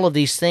doing all of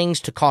these things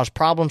to cause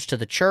problems to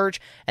the church,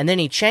 and then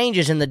he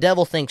changes, and the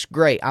devil thinks,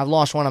 great, I've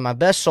lost one of my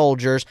best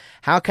soldiers.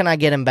 How can I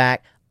get him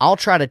back? I'll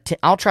try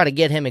to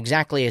get him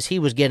exactly as he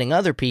was getting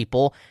other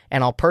people,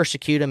 and I'll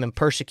persecute him and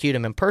persecute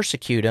him and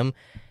persecute him.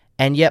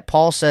 And yet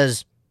Paul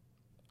says,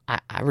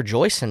 I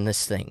rejoice in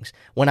these things.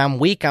 When I'm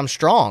weak, I'm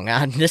strong.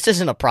 This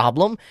isn't a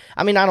problem.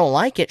 I mean, I don't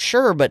like it,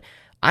 sure, but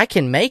I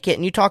can make it.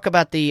 And you talk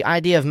about the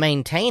idea of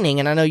maintaining,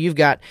 and I know you've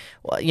got,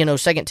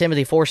 2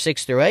 Timothy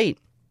 4:6-8.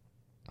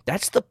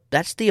 That's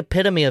the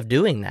epitome of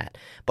doing that.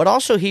 But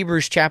also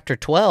Hebrews chapter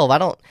 12. I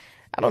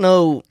don't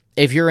know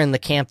if you're in the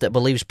camp that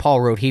believes Paul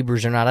wrote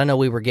Hebrews or not. I know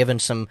we were given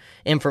some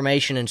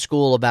information in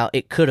school about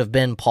it could have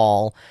been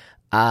Paul.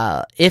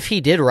 If he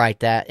did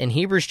write that, in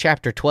Hebrews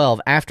chapter 12,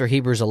 after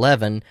Hebrews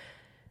 11,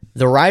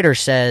 the writer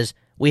says,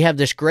 we have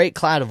this great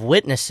cloud of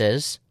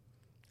witnesses,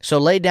 so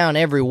lay down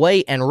every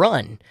weight and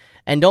run,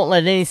 and don't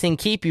let anything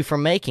keep you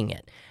from making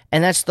it.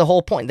 And that's the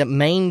whole point, that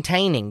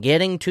maintaining,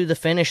 getting to the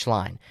finish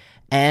line.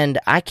 And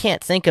I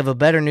can't think of a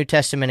better New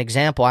Testament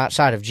example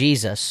outside of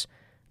Jesus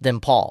than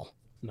Paul.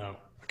 No,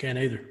 I can't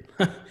either.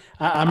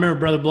 I remember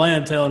Brother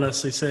Bland telling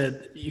us, he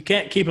said, you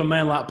can't keep a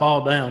man like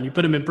Paul down. You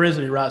put him in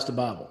prison, he writes the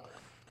Bible.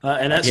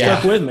 And that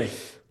stuck with me.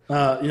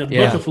 The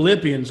book of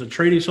Philippians, a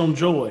treatise on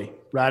joy,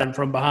 writing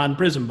from behind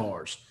prison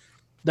bars.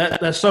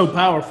 That's so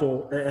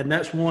powerful, and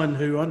that's one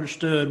who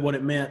understood what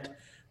it meant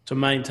to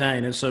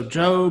maintain. And so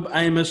Job,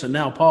 Amos, and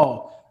now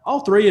Paul,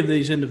 all three of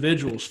these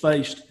individuals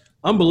faced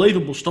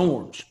unbelievable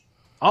storms,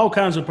 all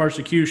kinds of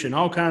persecution,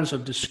 all kinds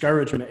of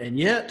discouragement, and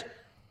yet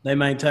they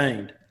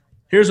maintained.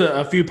 Here's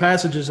a few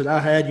passages that I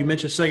had. You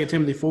mentioned 2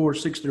 Timothy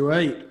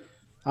 4:6-8.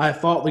 I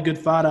have fought the good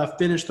fight, I've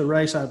finished the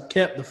race, I've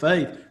kept the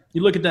faith.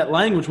 You look at that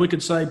language, we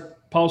could say,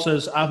 Paul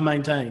says, I've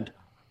maintained.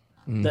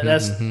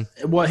 That's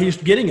what he's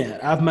getting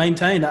at. I've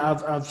maintained.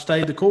 I've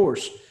stayed the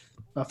course.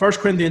 1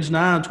 Corinthians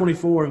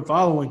 9:24 and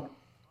following,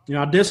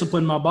 I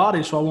discipline my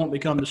body so I won't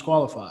become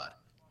disqualified.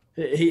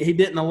 He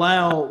didn't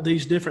allow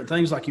these different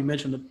things, like you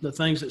mentioned, the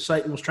things that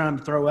Satan was trying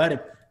to throw at him.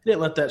 He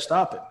didn't let that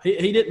stop him.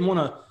 He didn't want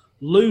to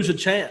lose a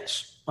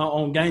chance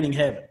on gaining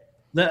heaven.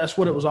 That's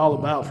what it was all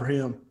about for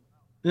him.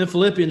 And then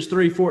Philippians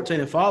 3:14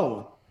 and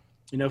following,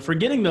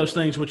 forgetting those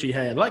things which he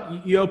had, like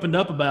you opened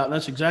up about, and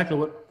that's exactly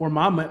where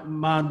my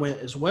mind went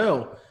as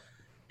well.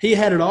 He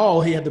had it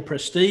all. He had the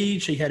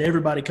prestige. He had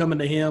everybody coming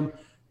to him,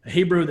 a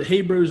Hebrew of the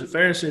Hebrews, a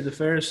Pharisee of the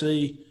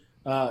Pharisee,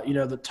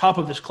 the top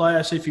of his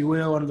class, if you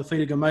will, under the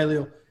feet of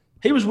Gamaliel.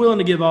 He was willing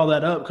to give all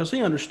that up because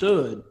he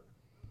understood,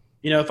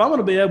 if I'm going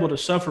to be able to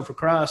suffer for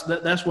Christ,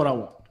 that's what I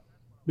want.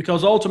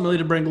 Because ultimately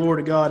to bring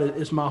glory to God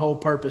is my whole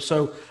purpose.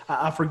 So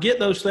I forget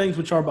those things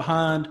which are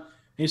behind.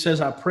 He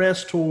says, I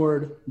press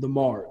toward the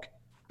mark.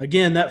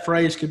 Again, that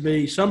phrase could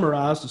be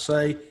summarized to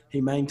say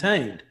he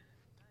maintained.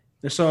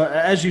 And so,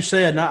 as you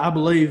said, and I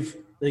believe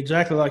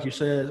exactly like you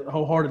said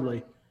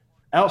wholeheartedly,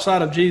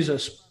 outside of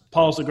Jesus,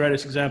 Paul's the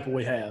greatest example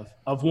we have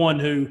of one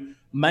who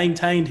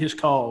maintained his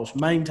cause,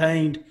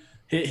 maintained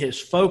his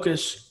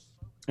focus,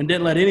 and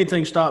didn't let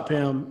anything stop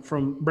him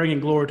from bringing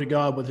glory to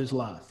God with his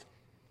life.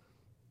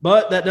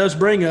 But that does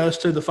bring us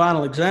to the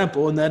final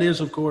example, and that is,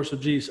 of course,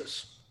 of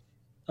Jesus.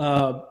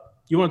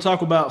 You want to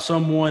talk about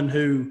someone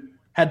who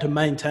had to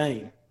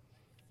maintain.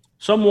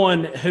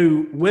 Someone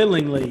who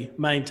willingly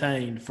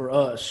maintained for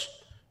us.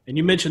 And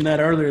you mentioned that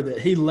earlier, that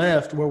he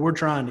left where we're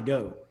trying to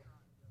go.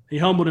 He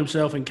humbled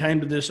himself and came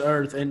to this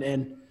earth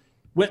and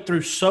went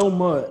through so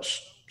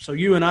much so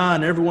you and I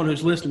and everyone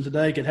who's listening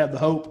today could have the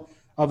hope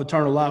of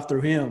eternal life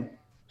through him.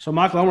 So,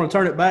 Michael, I want to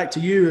turn it back to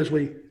you as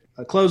we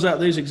close out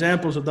these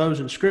examples of those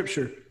in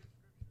Scripture.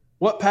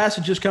 What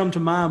passages come to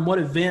mind? What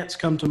events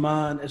come to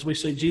mind as we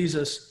see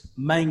Jesus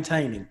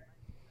maintaining?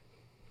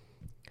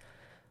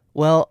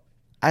 Well,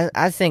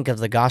 I think of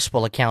the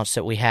gospel accounts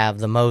that we have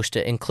the most,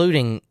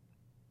 including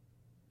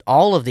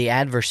all of the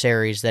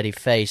adversaries that he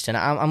faced. And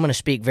I'm going to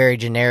speak very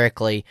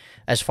generically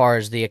as far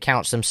as the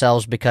accounts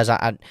themselves because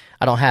I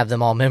don't have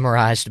them all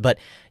memorized. But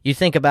you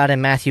think about in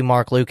Matthew,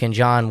 Mark, Luke, and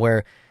John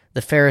where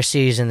the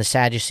Pharisees and the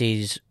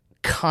Sadducees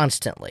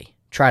constantly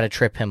try to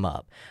trip him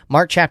up.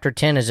 Mark chapter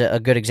 10 is a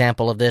good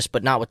example of this,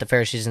 but not with the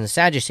Pharisees and the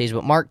Sadducees.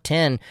 But Mark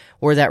 10,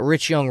 where that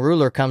rich young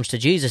ruler comes to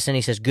Jesus and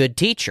he says, "Good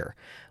teacher,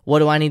 what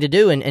do I need to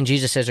do?" And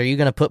Jesus says, "Are you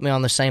going to put me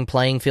on the same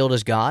playing field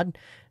as God?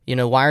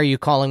 Why are you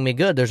calling me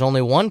good? There's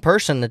only one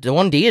person, the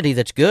one deity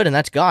that's good, and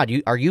that's God.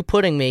 Are you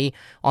putting me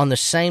on the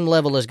same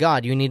level as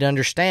God? You need to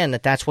understand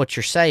that that's what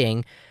you're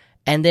saying."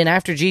 And then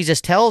after Jesus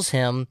tells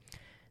him,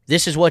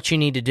 this is what you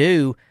need to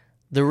do,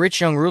 the rich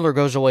young ruler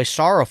goes away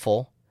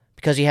sorrowful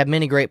because he had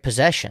many great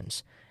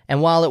possessions.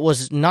 And while it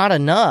was not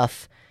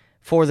enough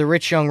for the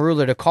rich young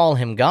ruler to call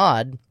him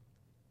God,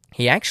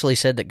 he actually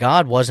said that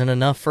God wasn't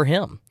enough for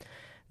him,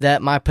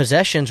 that my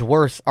possessions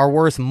are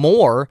worth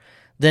more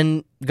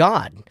than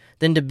God,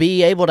 than to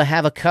be able to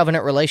have a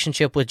covenant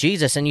relationship with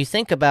Jesus. And you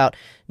think about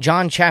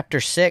John chapter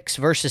 6,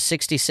 verses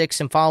 66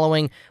 and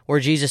following, where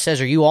Jesus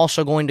says, are you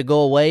also going to go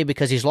away?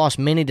 Because he's lost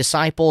many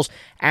disciples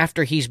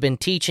after he's been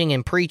teaching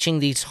and preaching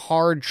these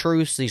hard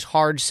truths, these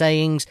hard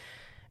sayings.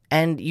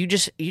 And you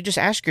just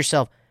ask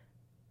yourself,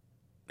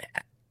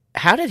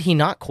 how did he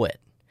not quit?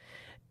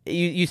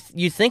 You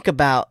think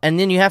about, and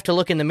then you have to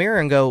look in the mirror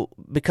and go,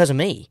 because of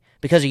me,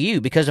 because of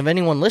you, because of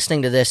anyone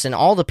listening to this and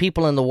all the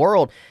people in the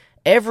world.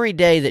 Every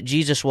day that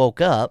Jesus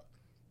woke up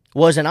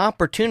was an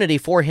opportunity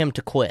for him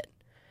to quit.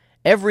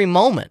 Every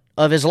moment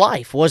of his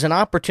life was an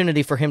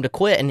opportunity for him to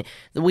quit. And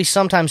we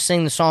sometimes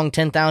sing the song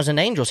 10,000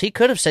 Angels. He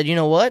could have said, you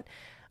know what?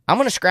 I'm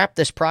going to scrap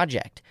this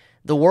project.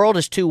 The world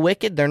is too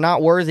wicked. They're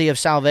not worthy of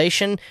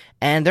salvation,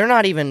 and they're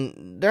not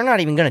even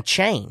going to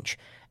change.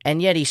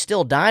 And yet he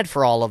still died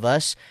for all of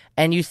us.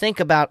 And you think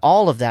about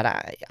all of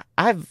that.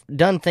 I've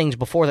done things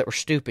before that were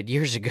stupid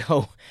years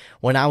ago.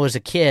 When I was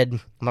a kid,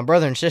 my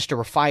brother and sister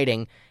were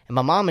fighting, and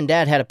my mom and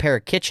dad had a pair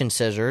of kitchen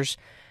scissors,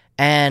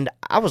 and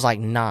I was like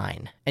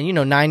 9. And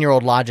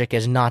 9-year-old logic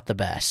is not the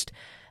best.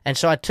 And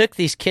so I took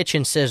these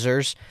kitchen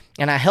scissors,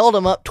 and I held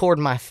them up toward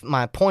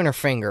my pointer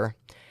finger,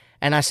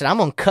 and I said, I'm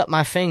going to cut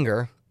my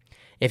finger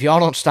if y'all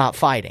don't stop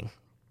fighting.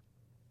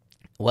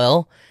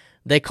 Well,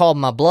 they called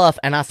my bluff,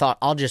 and I thought,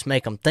 I'll just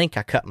make them think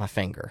I cut my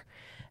finger.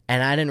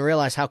 And I didn't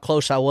realize how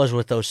close I was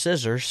with those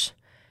scissors.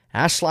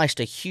 I sliced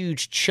a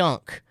huge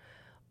chunk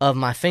of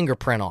my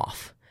fingerprint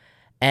off.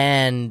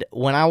 And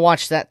when I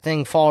watched that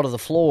thing fall to the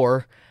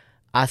floor,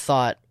 I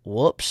thought,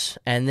 whoops.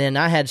 And then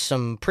I had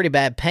some pretty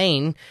bad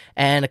pain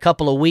and a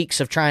couple of weeks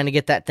of trying to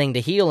get that thing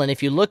to heal. And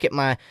if you look at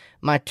my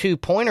 2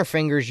 pointer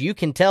fingers, you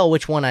can tell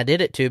which one I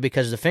did it to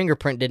because the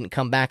fingerprint didn't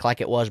come back like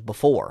it was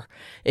before.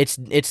 It's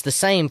the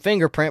same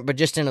fingerprint, but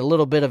just in a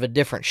little bit of a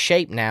different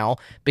shape now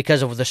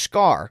because of the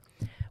scar.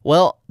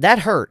 Well, that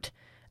hurt.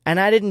 And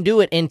I didn't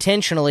do it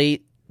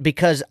intentionally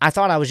because I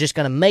thought I was just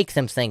going to make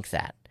them think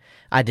that.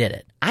 I did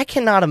it. I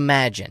cannot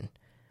imagine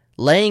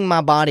laying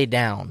my body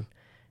down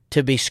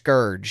to be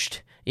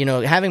scourged,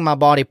 having my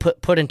body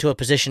put into a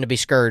position to be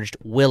scourged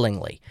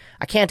willingly.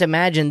 I can't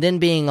imagine then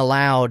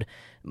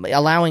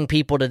allowing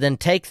people to then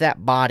take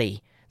that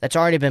body that's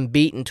already been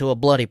beaten to a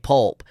bloody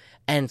pulp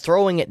and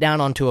throwing it down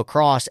onto a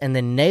cross and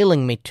then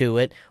nailing me to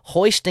it,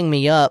 hoisting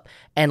me up,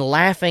 and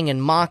laughing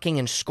and mocking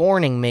and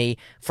scorning me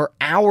for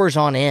hours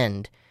on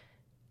end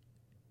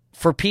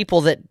for people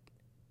that,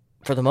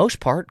 for the most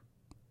part,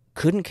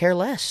 couldn't care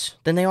less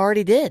than they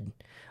already did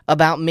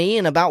about me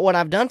and about what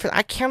I've done for them.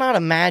 I cannot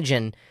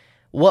imagine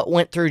what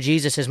went through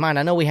Jesus' mind.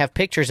 I know we have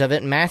pictures of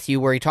it in Matthew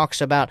where he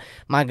talks about,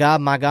 my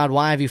God,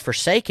 why have you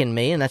forsaken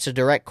me? And that's a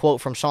direct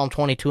quote from Psalm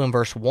 22 and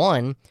verse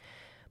 1.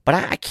 But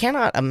I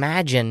cannot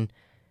imagine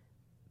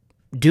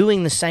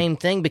doing the same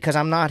thing because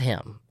I'm not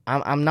him.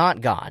 I'm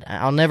not God.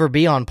 I'll never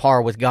be on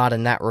par with God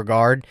in that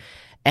regard.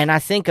 And I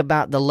think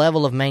about the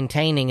level of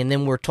maintaining, and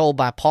then we're told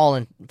by Paul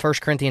in 1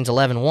 Corinthians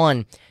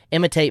 11:1,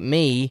 imitate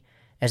me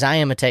as I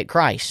imitate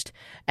Christ.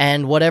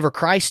 And whatever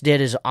Christ did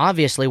is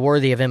obviously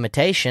worthy of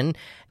imitation,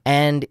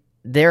 and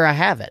there I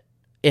have it.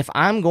 If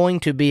I'm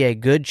going to be a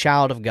good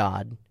child of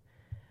God,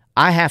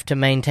 I have to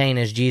maintain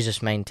as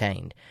Jesus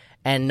maintained.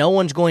 And no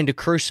one's going to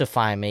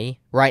crucify me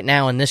right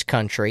now in this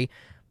country,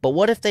 but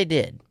what if they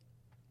did?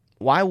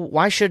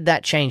 Why should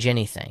that change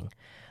anything?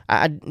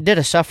 I did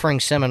a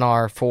suffering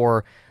seminar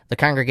for the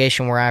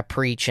congregation where I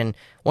preach, and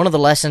one of the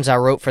lessons I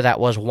wrote for that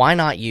was, why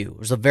not you? It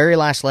was the very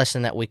last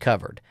lesson that we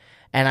covered.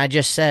 And I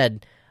just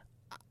said,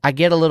 I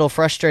get a little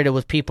frustrated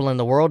with people in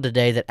the world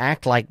today that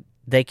act like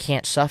they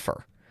can't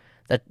suffer,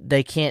 that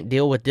they can't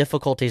deal with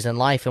difficulties in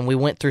life. And we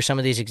went through some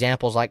of these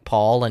examples like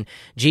Paul, and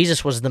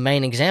Jesus was the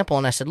main example.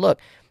 And I said, look,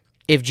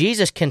 if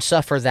Jesus can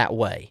suffer that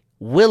way,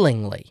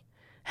 willingly,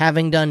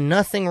 having done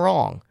nothing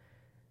wrong,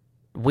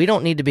 we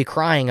don't need to be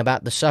crying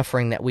about the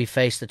suffering that we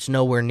face that's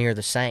nowhere near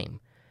the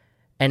same.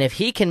 And if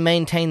he can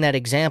maintain that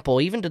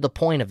example, even to the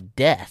point of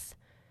death,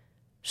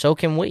 so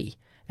can we.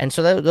 And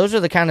so those are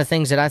the kind of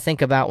things that I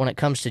think about when it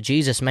comes to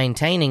Jesus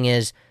maintaining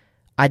is,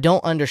 I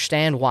don't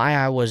understand why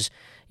I was,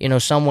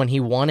 someone he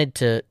wanted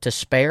to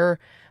spare.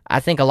 I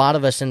think a lot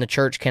of us in the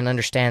church can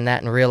understand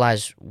that and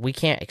realize we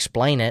can't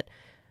explain it,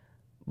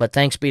 but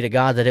thanks be to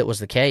God that it was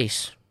the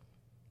case.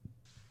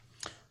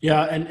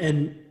 Yeah,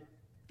 and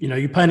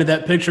you painted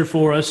that picture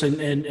for us,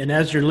 and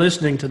as you're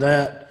listening to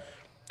that,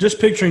 just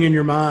picturing in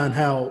your mind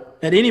how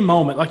at any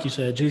moment, like you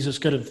said, Jesus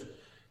could have,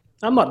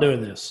 I'm not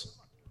doing this.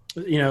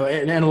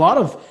 And a lot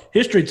of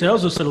history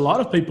tells us that a lot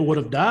of people would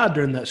have died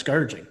during that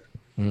scourging.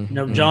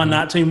 Mm-hmm. John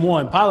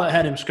 19:1, Pilate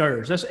had him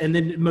scourged. And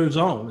then it moves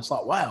on. It's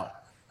like, wow,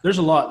 there's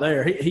a lot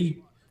there.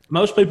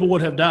 Most people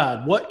would have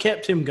died. What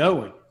kept him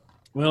going?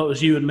 Well, it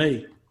was you and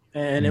me,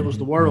 and it was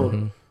the world.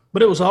 Mm-hmm.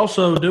 But it was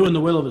also doing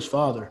the will of his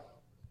Father.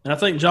 And I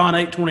think John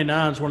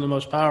 8:29 is one of the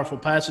most powerful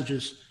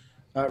passages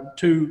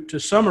to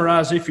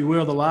summarize, if you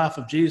will, the life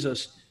of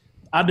Jesus.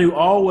 I do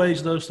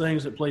always those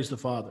things that please the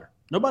Father.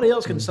 Nobody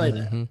else can say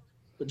that.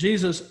 But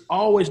Jesus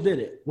always did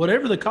it.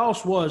 Whatever the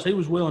cost was, he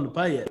was willing to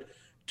pay it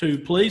to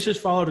please his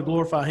Father, to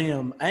glorify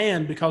him,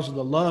 and because of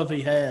the love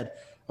he had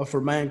for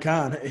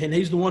mankind. And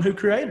he's the one who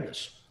created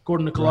us,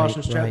 according to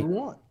Colossians chapter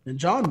 1 and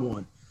John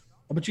 1.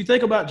 But you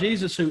think about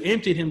Jesus, who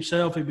emptied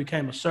himself. He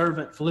became a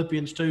servant,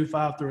 Philippians 2,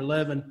 5 through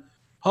 11,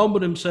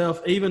 humbled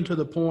himself even to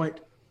the point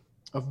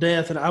of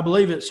death. And I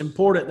believe it's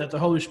important that the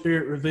Holy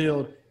Spirit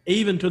revealed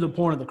even to the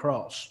point of the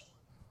cross.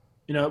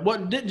 You know,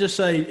 it didn't just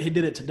say he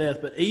did it to death,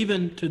 but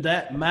even to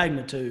that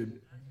magnitude,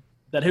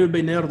 that he would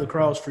be nailed to the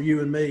cross for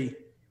you and me.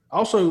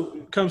 Also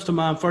comes to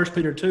mind 1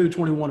 Peter 2,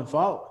 21 and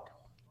following.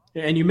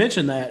 And you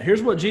mentioned that.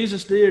 Here's what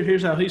Jesus did.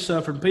 Here's how he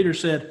suffered. Peter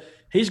said,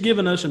 he's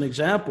given us an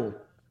example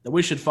that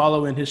we should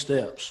follow in his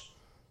steps.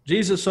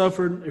 Jesus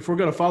suffered. If we're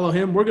going to follow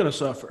him, we're going to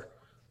suffer.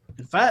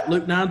 In fact,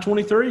 Luke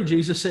 9:23,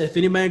 Jesus said, if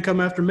any man come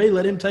after me,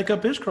 let him take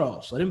up his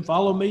cross. Let him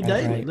follow me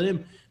daily. Right. Let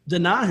him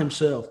deny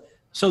himself.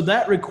 So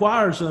that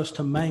requires us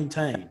to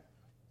maintain.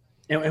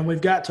 And we've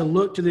got to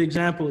look to the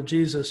example of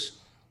Jesus.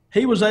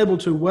 He was able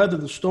to weather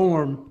the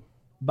storm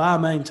by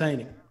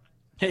maintaining.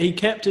 He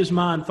kept his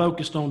mind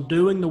focused on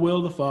doing the will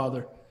of the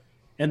Father,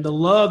 and the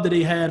love that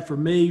he had for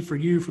me, for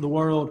you, for the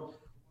world,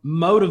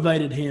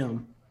 motivated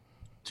him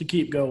to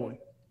keep going.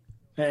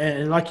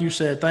 And like you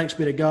said, thanks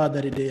be to God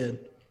that he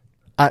did.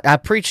 I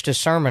preached a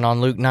sermon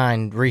on Luke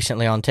 9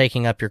 recently on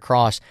taking up your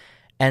cross,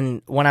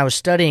 and when I was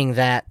studying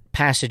that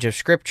passage of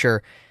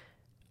Scripture,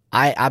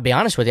 I'll be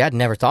honest with you, I'd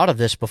never thought of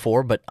this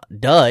before, but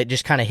it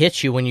just kind of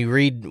hits you when you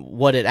read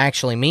what it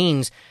actually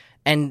means.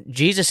 And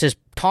Jesus is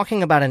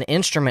talking about an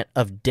instrument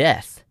of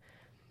death.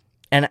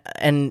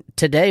 And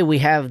today we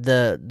have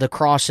the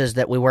crosses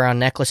that we wear on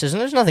necklaces,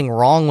 and there's nothing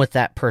wrong with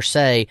that per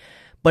se,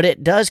 but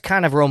it does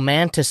kind of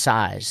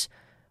romanticize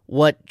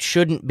what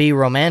shouldn't be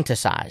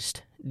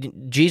romanticized.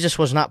 Jesus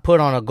was not put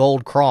on a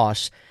gold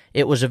cross.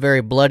 It was a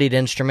very bloodied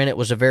instrument. It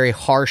was a very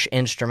harsh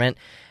instrument.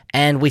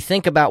 And we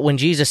think about when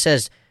Jesus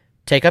says,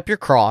 take up your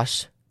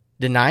cross,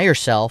 deny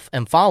yourself,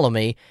 and follow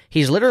me,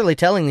 he's literally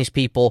telling these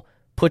people,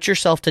 put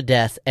yourself to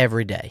death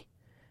every day.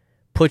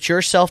 Put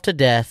yourself to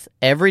death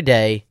every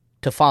day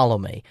to follow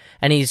me.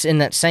 And he's in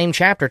that same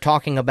chapter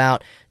talking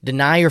about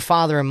deny your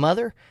father and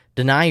mother,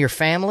 deny your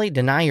family,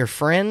 deny your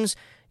friends,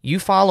 you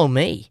follow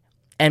me.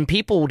 And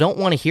people don't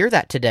want to hear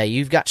that today.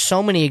 You've got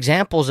so many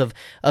examples of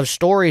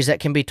stories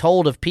that can be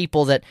told of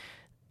people that,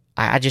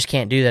 I just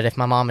can't do that if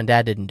my mom and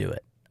dad didn't do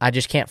it. I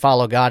just can't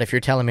follow God if you're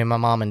telling me my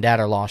mom and dad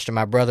are lost or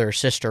my brother or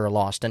sister are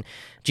lost. And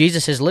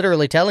Jesus is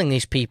literally telling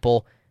these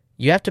people,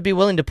 you have to be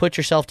willing to put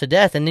yourself to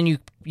death. And then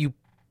you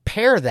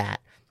pair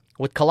that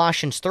with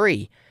Colossians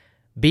 3.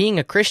 Being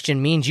a Christian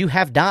means you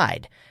have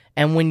died.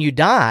 And when you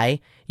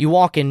die, you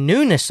walk in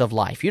newness of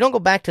life. You don't go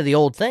back to the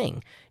old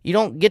thing. You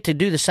don't get to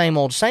do the same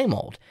old, same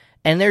old.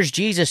 And there's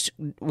Jesus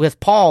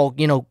with Paul,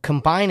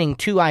 combining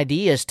two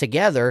ideas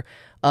together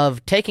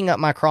of taking up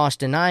my cross,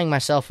 denying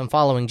myself, and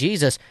following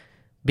Jesus,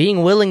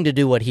 being willing to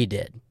do what he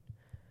did.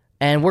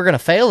 And we're going to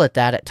fail at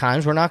that at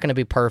times. We're not going to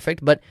be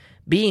perfect, but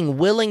being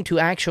willing to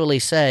actually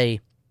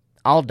say,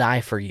 I'll die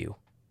for you.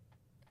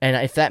 And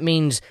if that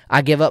means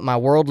I give up my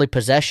worldly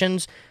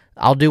possessions,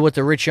 I'll do what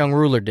the rich young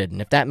ruler did.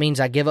 And if that means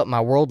I give up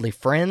my worldly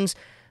friends,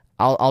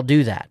 I'll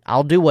do that.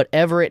 I'll do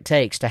whatever it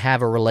takes to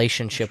have a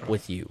relationship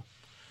with you.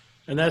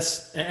 And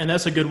that's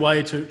a good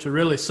way to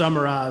really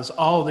summarize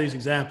all these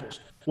examples.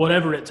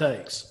 Whatever it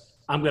takes,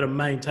 I'm going to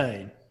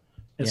maintain.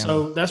 And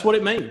so that's what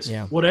it means.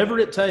 Yeah. Whatever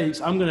it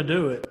takes, I'm going to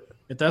do it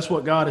if that's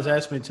what God has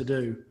asked me to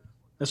do.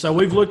 And so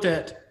we've looked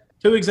at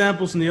two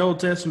examples in the Old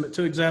Testament,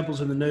 two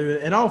examples in the New,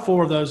 and all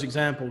four of those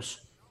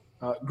examples,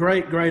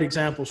 great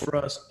examples for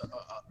us,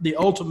 the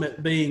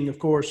ultimate being, of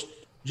course,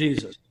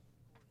 Jesus.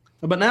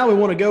 But now we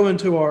want to go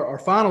into our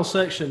final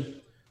section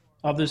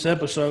of this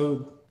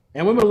episode,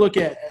 and we're going to look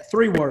at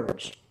three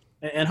words.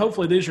 And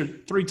hopefully these are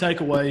three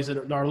takeaways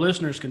that our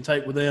listeners can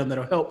take with them that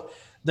will help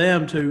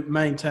them to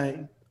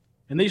maintain.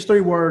 And these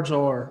three words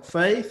are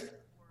faith,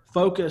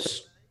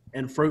 focus,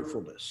 and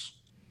fruitfulness.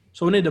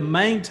 So we need to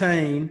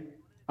maintain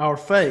our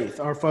faith,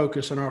 our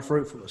focus, and our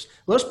fruitfulness.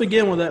 Let's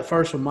begin with that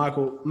first one,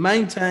 Michael.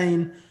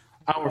 Maintain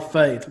our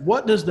faith.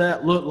 What does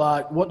that look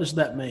like? What does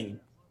that mean?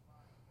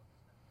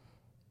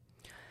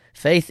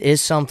 Faith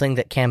is something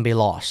that can be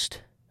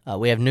lost.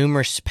 We have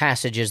numerous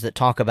passages that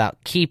talk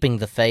about keeping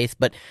the faith,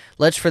 but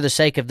let's, for the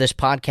sake of this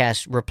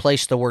podcast,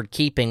 replace the word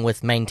keeping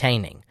with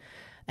maintaining.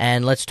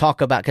 And let's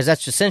talk about, because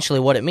that's essentially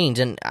what it means.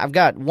 And I've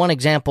got one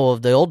example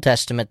of the Old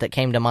Testament that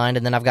came to mind,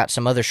 and then I've got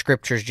some other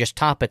scriptures just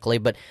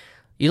topically. But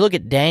you look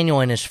at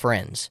Daniel and his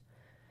friends,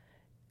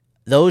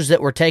 those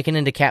that were taken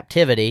into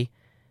captivity,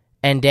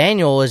 and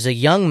Daniel is a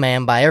young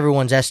man by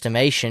everyone's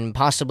estimation,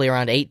 possibly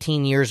around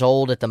 18 years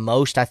old at the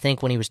most, I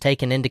think, when he was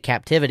taken into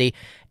captivity.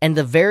 And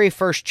the very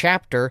first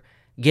chapter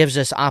gives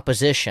us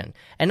opposition.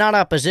 And not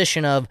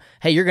opposition of,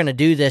 hey, you're going to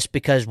do this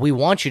because we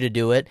want you to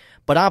do it,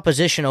 but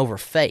opposition over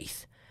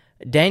faith.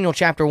 Daniel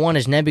chapter 1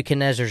 is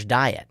Nebuchadnezzar's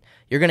diet.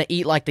 You're going to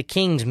eat like the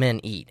king's men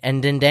eat.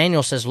 And then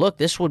Daniel says, look,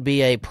 this would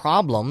be a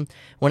problem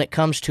when it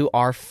comes to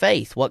our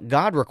faith, what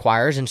God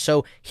requires. And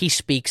so he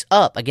speaks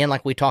up, again,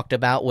 like we talked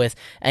about with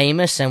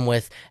Amos and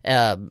with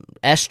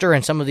Esther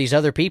and some of these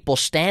other people,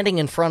 standing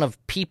in front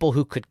of people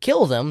who could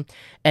kill them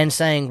and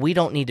saying, we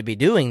don't need to be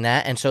doing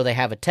that. And so they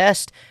have a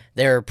test,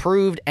 they're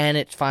approved, and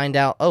it's find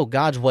out, oh,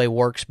 God's way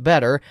works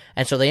better.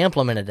 And so they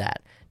implemented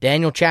that.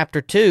 Daniel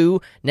chapter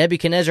 2,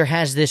 Nebuchadnezzar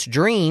has this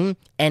dream,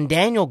 and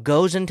Daniel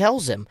goes and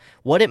tells him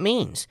what it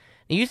means.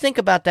 Now, you think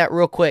about that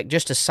real quick,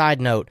 just a side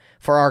note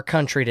for our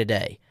country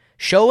today.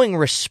 Showing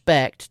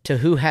respect to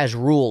who has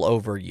rule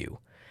over you.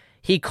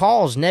 He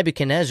calls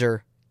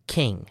Nebuchadnezzar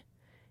king.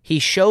 He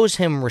shows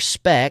him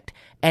respect,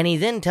 and he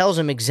then tells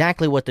him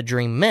exactly what the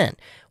dream meant.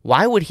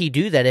 Why would he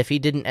do that if he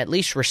didn't at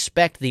least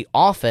respect the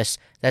office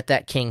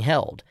that king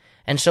held?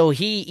 And so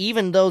he,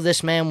 even though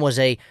this man was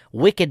a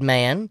wicked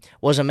man,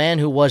 was a man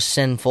who was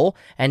sinful,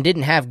 and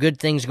didn't have good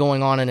things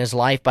going on in his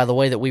life by the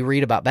way that we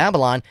read about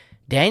Babylon,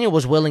 Daniel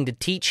was willing to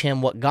teach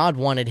him what God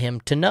wanted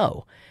him to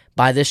know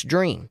by this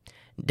dream.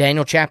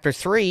 Daniel chapter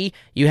 3,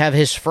 you have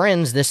his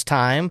friends this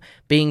time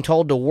being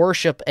told to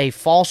worship a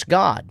false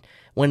god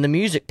when the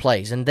music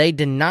plays, and they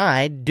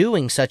denied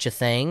doing such a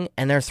thing,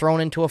 and they're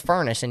thrown into a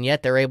furnace, and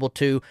yet they're able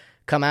to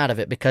come out of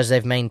it because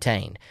they've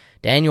maintained.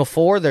 Daniel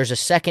 4, there's a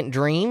second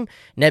dream.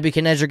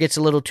 Nebuchadnezzar gets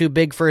a little too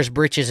big for his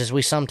britches, as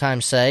we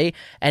sometimes say,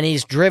 and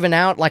he's driven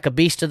out like a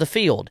beast of the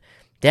field.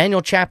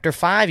 Daniel chapter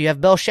 5, you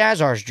have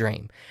Belshazzar's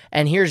dream.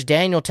 And here's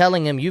Daniel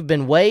telling him, you've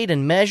been weighed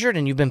and measured,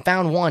 and you've been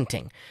found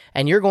wanting.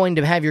 And you're going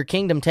to have your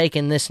kingdom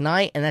taken this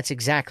night, and that's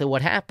exactly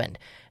what happened.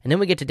 And then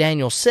we get to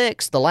Daniel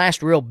 6, the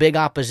last real big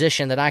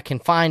opposition that I can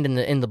find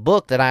in the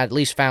book that I at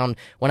least found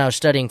when I was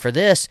studying for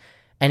this,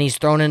 and he's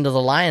thrown into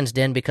the lion's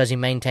den because he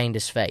maintained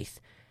his faith.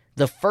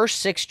 The first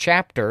 6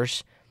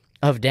 chapters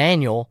of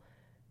Daniel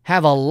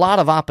have a lot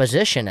of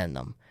opposition in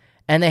them.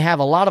 And they have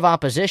a lot of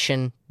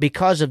opposition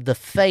because of the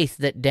faith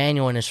that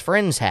Daniel and his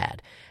friends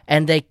had.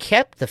 And they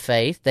kept the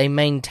faith, they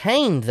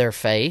maintained their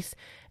faith.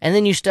 And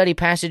then you study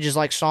passages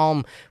like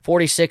Psalm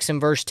 46 and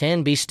verse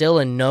 10, be still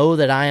and know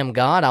that I am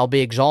God. I'll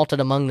be exalted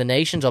among the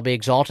nations. I'll be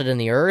exalted in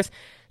the earth.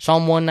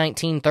 Psalm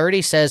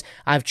 119:30 says,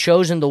 I've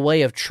chosen the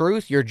way of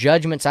truth. Your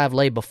judgments I've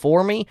laid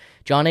before me.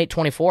 John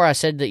 8:24, I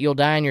said that you'll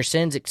die in your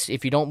sins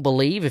if you don't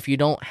believe, if you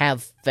don't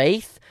have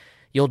faith.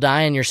 You'll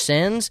die in your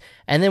sins.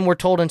 And then we're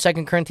told in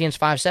 2 Corinthians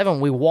 5:7,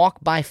 we walk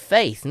by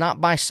faith,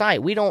 not by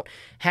sight. We don't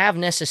have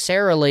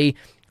necessarily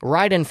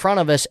right in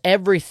front of us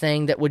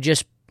everything that would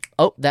just,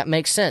 oh, that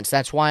makes sense.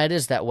 That's why it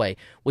is that way.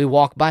 We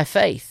walk by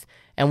faith.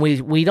 And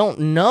we don't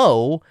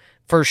know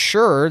for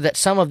sure that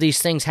some of these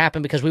things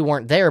happen because we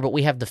weren't there, but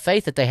we have the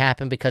faith that they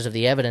happen because of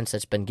the evidence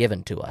that's been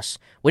given to us.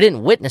 We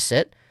didn't witness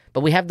it,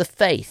 but we have the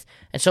faith.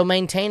 And so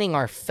maintaining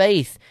our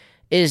faith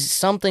is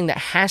something that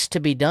has to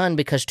be done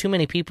because too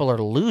many people are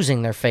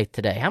losing their faith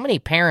today. How many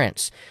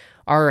parents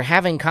are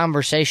having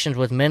conversations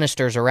with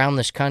ministers around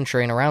this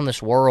country and around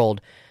this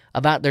world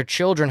about their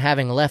children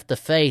having left the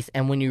faith,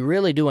 and when you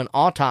really do an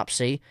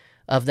autopsy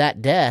of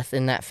that death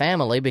in that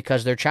family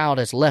because their child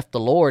has left the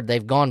Lord,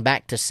 they've gone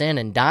back to sin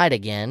and died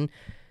again,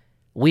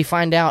 we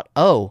find out,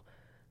 oh,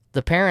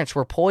 the parents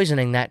were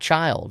poisoning that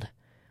child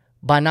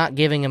by not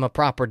giving him a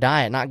proper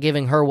diet, not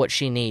giving her what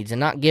she needs, and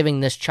not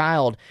giving this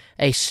child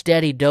a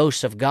steady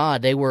dose of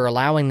God. They were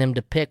allowing them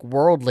to pick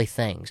worldly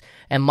things.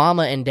 And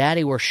mama and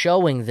daddy were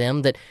showing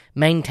them that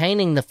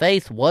maintaining the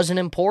faith wasn't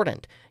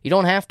important. You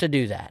don't have to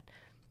do that.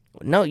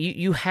 No,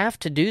 you have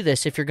to do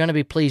this if you're going to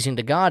be pleasing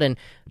to God. And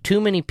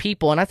too many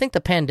people, and I think the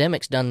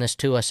pandemic's done this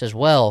to us as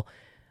well,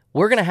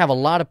 we're going to have a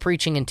lot of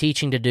preaching and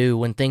teaching to do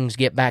when things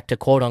get back to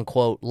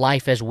quote-unquote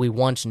life as we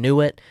once knew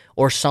it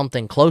or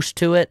something close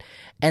to it.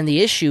 And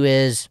the issue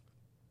is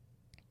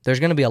there's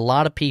going to be a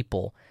lot of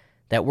people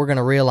that we're going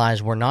to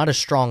realize were not as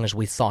strong as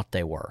we thought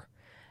they were.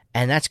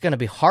 And that's going to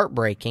be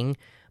heartbreaking,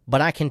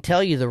 but I can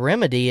tell you the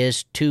remedy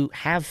is to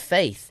have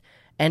faith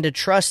and to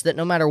trust that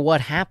no matter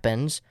what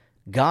happens,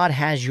 God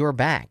has your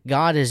back.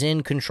 God is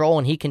in control,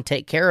 and He can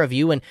take care of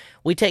you. And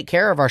we take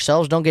care of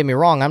ourselves. Don't get me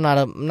wrong. I'm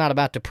not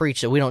about to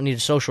preach that we don't need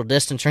a social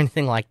distance or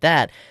anything like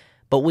that.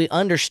 But we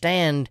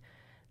understand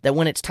that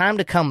when it's time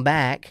to come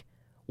back,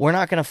 we're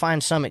not going to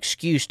find some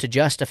excuse to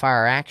justify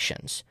our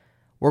actions.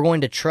 We're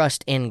going to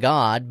trust in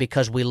God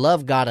because we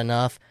love God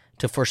enough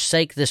to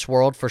forsake this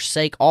world,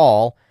 forsake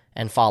all,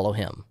 and follow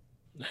Him.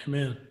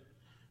 Amen.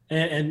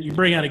 And you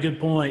bring out a good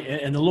point.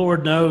 And the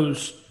Lord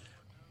knows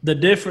the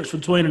difference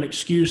between an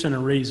excuse and a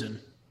reason.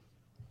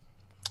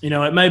 You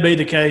know, it may be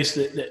the case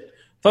that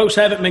folks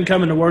haven't been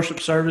coming to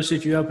worship service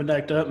if you up and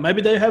act up.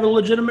 Maybe they have a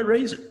legitimate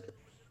reason.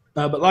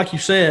 But like you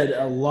said,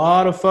 a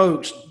lot of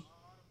folks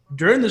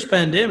during this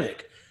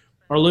pandemic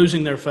are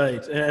losing their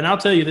faith. And I'll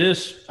tell you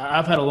this,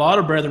 I've had a lot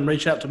of brethren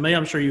reach out to me,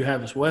 I'm sure you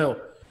have as well,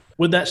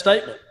 with that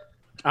statement.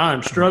 I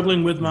am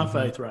struggling with my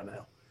faith right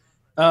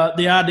now.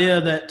 The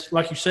idea that,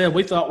 like you said,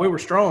 we thought we were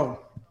strong.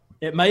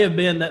 It may have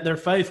been that their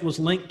faith was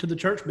linked to the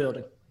church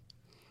building.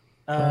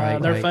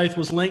 Their faith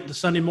was linked to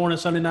Sunday morning,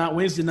 Sunday night,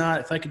 Wednesday night.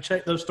 If they could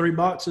check those 3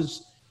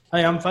 boxes,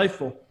 hey, I'm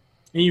faithful.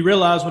 And you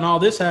realize when all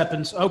this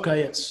happens,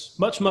 okay, it's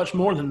much, much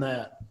more than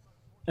that.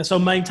 And so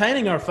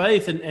maintaining our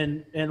faith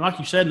and like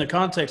you said, in the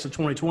context of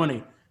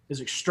 2020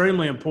 is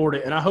extremely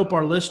important. And I hope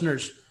our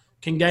listeners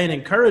can gain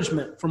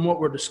encouragement from what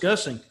we're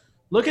discussing.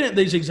 Looking at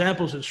these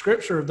examples in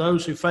Scripture of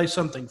those who faced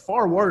something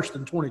far worse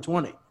than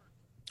 2020,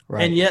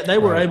 right. And yet they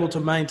were able to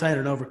maintain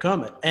and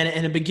overcome it.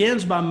 And it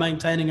begins by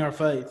maintaining our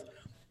faith.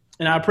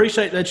 And I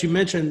appreciate that you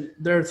mentioned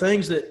there are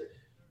things that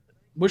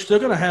we're still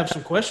going to have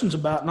some questions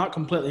about, not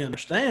completely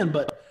understand,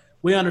 but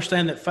we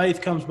understand that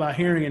faith comes by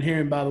hearing and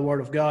hearing by the word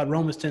of God.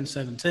 Romans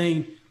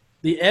 10:17,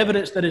 the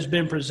evidence that has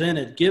been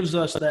presented gives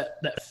us that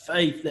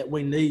faith that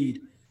we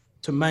need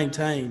to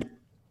maintain.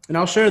 And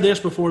I'll share this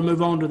before we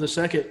move on to the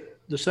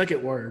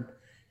second word,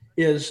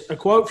 is a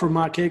quote from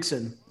Mike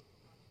Hickson.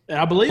 And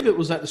I believe it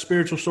was at the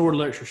Spiritual Sword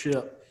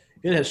Lectureship.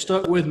 It has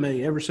stuck with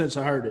me ever since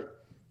I heard it.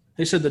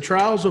 He said, the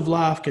trials of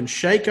life can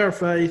shake our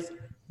faith,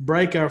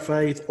 break our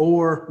faith,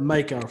 or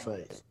make our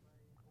faith.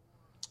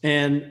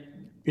 And,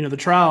 the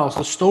trials,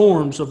 the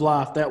storms of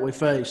life that we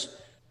face,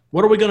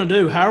 what are we going to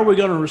do? How are we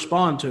going to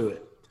respond to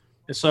it?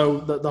 And so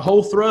the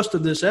whole thrust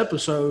of this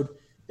episode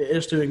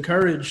is to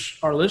encourage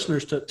our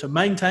listeners to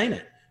maintain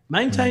it.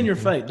 Maintain your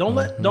faith. Don't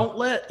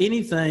let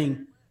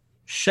anything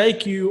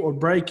shake you or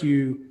break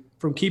you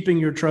from keeping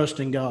your trust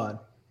in God.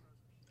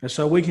 And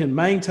so we can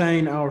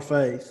maintain our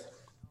faith.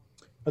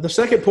 But the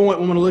second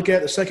point we want to look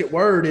at, the second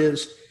word,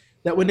 is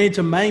that we need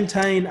to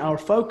maintain our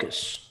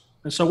focus.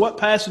 And so what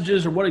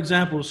passages or what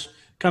examples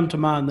come to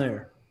mind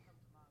there?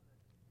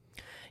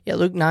 Yeah,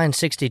 Luke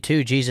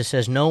 9:62, Jesus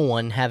says, no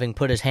one, having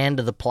put his hand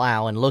to the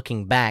plow and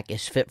looking back,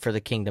 is fit for the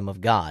kingdom of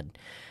God.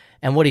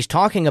 And what he's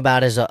talking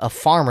about is a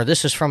farmer.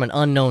 This is from an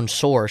unknown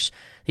source.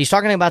 He's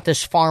talking about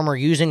this farmer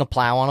using a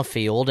plow on a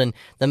field, and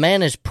the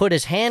man has put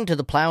his hand to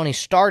the plow and he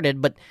started,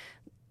 but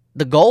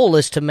the goal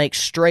is to make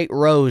straight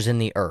rows in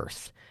the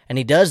earth. And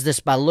he does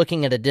this by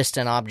looking at a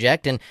distant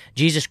object, and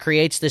Jesus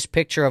creates this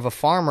picture of a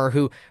farmer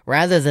who,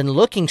 rather than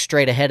looking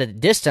straight ahead at a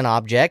distant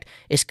object,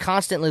 is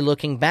constantly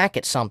looking back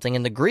at something.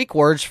 And the Greek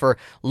words for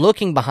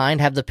looking behind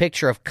have the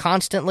picture of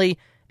constantly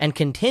and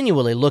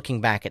continually looking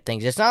back at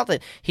things. It's not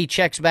that he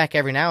checks back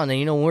every now and then.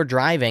 When we're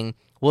driving,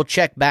 we'll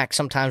check back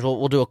sometimes.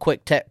 We'll do a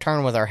quick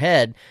turn with our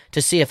head to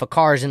see if a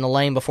car is in the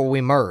lane before we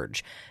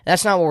merge.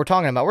 That's not what we're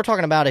talking about. We're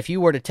talking about if you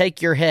were to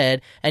take your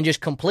head and just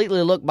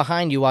completely look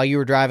behind you while you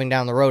were driving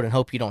down the road and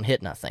hope you don't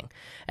hit nothing,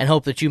 and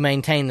hope that you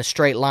maintain the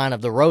straight line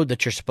of the road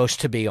that you're supposed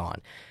to be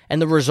on.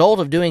 And the result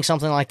of doing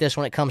something like this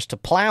when it comes to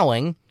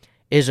plowing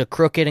is a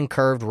crooked and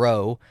curved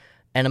row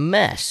and a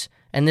mess.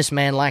 And this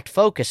man lacked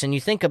focus. And you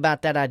think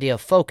about that idea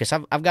of focus.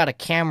 I've got a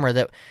camera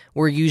that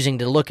we're using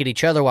to look at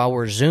each other while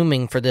we're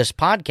Zooming for this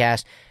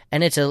podcast,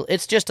 and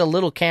it's just a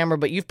little camera,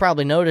 but you've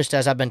probably noticed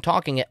as I've been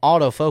talking, it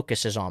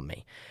autofocuses on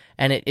me.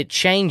 And it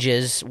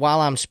changes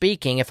while I'm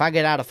speaking. If I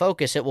get out of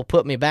focus, it will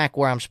put me back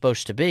where I'm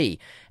supposed to be.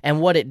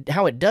 And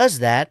how it does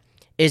that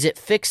is it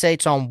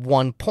fixates on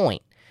one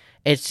point.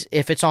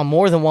 If it's on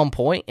more than one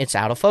point, it's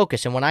out of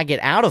focus. And when I get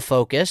out of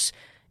focus,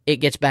 it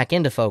gets back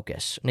into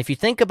focus. And if you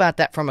think about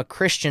that from a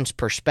Christian's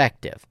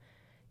perspective,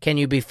 can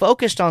you be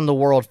focused on the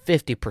world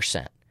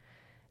 50%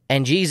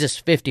 and Jesus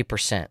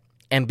 50%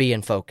 and be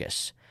in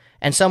focus?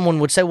 And someone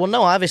would say, well,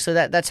 no, obviously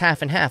that's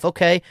half and half.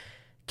 Okay,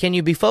 can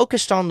you be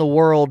focused on the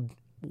world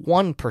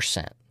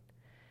 1%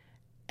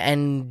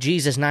 and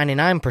Jesus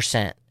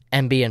 99%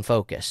 and be in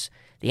focus?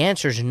 The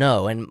answer is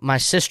no. And my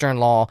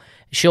sister-in-law,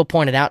 she'll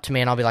point it out to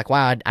me, and I'll be like,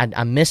 wow,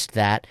 I missed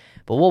that.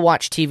 But we'll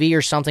watch TV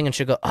or something, and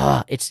she'll go,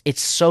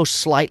 it's so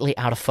slightly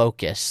out of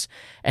focus,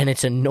 and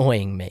it's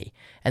annoying me.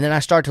 And then I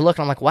start to look,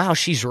 and I'm like, wow,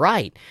 she's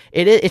right.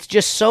 It's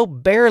just so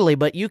barely,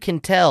 but you can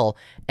tell.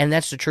 And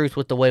that's the truth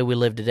with the way we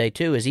live today,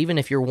 too, is even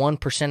if you're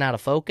 1% out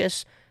of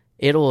focus,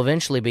 it'll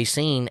eventually be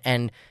seen.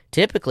 And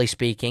typically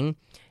speaking,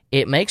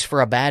 it makes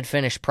for a bad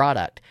finished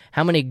product.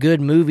 How many good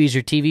movies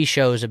or TV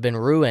shows have been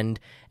ruined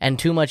and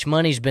too much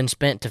money's been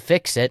spent to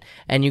fix it,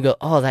 and you go,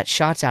 oh, that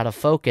shot's out of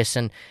focus.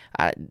 And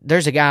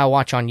there's a guy I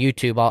watch on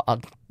YouTube.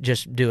 I'll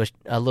just do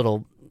a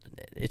little,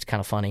 it's kind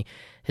of funny.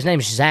 His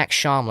name's Zach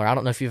Schaumler. I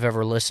don't know if you've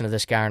ever listened to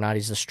this guy or not.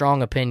 He's the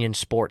Strong Opinion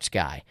sports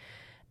guy.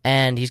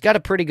 And he's got a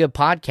pretty good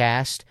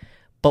podcast,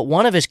 but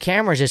one of his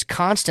cameras is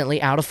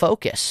constantly out of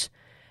focus.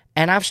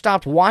 And I've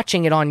stopped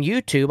watching it on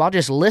YouTube. I'll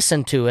just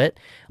listen to it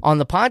on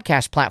the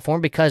podcast platform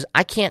because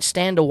I can't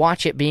stand to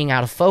watch it being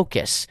out of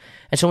focus.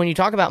 And so when you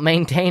talk about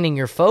maintaining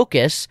your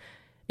focus,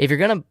 if you're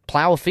going to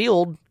plow a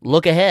field,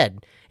 look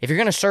ahead. If you're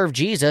going to serve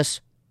Jesus,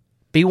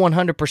 be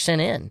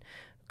 100% in.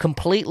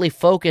 Completely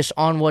focus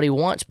on what he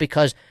wants,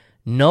 because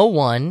no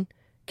one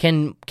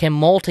can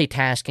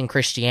multitask in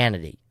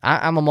Christianity.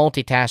 I'm a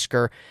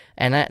multitasker,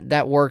 and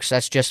that works.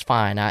 That's just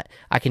fine.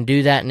 I can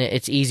do that, and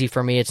it's easy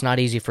for me. It's not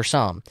easy for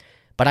some.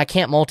 But I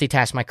can't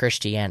multitask my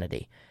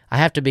Christianity. I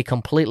have to be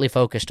completely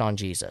focused on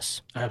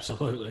Jesus.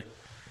 Absolutely.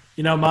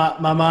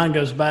 My mind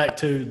goes back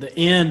to the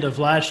end of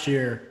last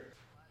year,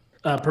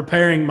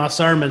 preparing my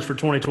sermons for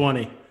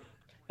 2020.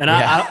 And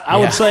I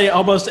would say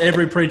almost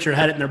every preacher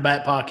had it in their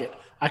back pocket.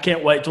 I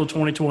can't wait till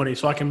 2020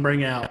 so I can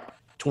bring out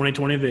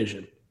 2020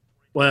 vision.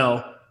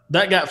 Well,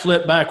 that got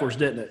flipped backwards,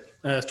 didn't it?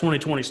 As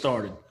 2020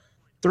 started.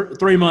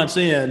 3 months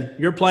in,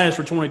 your plans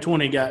for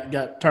 2020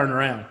 got turned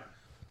around.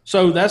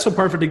 So that's a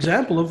perfect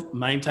example of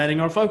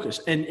maintaining our focus.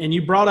 And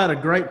you brought out a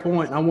great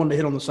point, and I wanted to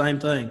hit on the same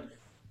thing.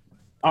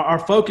 Our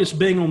focus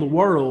being on the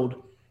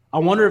world, I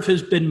wonder if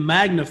it's been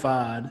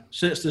magnified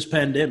since this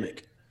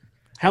pandemic.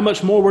 How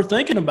much more we're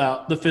thinking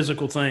about the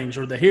physical things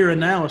or the here and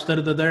now instead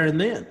of the there and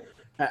then.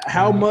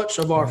 How much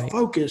of our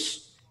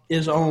focus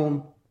is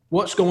on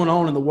what's going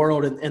on in the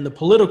world in the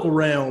political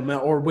realm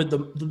or with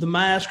the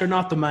mask or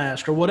not the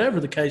mask or whatever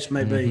the case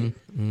may be.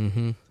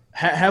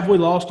 Have we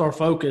lost our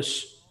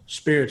focus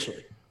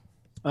spiritually?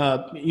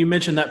 You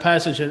mentioned that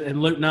passage in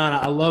Luke 9.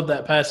 I love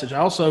that passage. I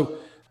also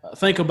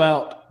think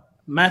about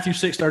Matthew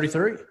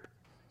 6:33.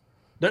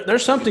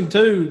 There's something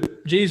to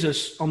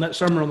Jesus on that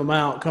Sermon on the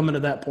Mount coming to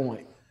that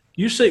point.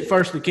 You seek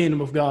first the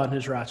kingdom of God and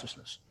his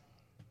righteousness.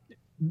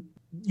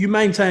 You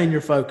maintain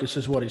your focus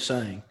is what he's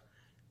saying.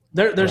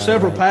 There's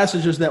several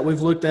passages that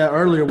we've looked at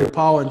earlier with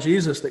Paul and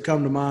Jesus that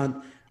come to mind.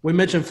 We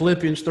mentioned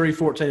Philippians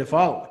 3:14 and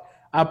following.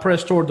 I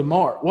press toward the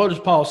mark. What is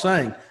Paul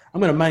saying?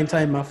 I'm going to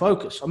maintain my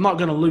focus. I'm not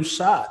going to lose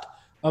sight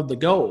of the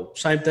goal.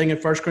 Same thing in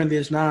 1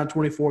 Corinthians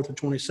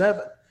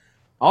 9:24-27.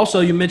 Also,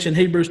 you mentioned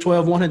Hebrews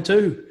 12:1 and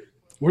 2.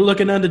 We're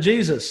looking unto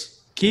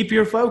Jesus. Keep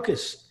your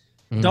focus.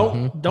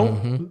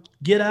 Don't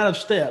get out of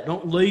step.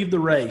 Don't leave the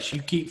race.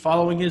 You keep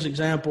following his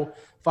example,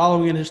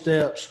 following in his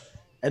steps,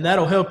 and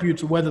that'll help you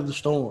to weather the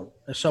storm.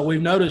 And so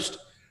we've noticed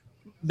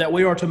that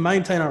we are to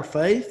maintain our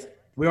faith.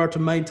 We are to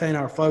maintain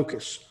our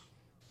focus.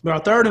 But our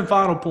third and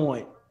final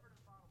point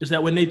is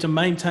that we need to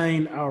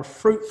maintain our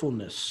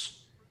fruitfulness.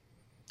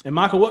 And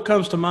Michael, what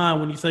comes to mind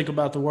when you think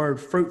about the word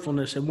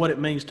fruitfulness and what it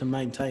means to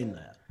maintain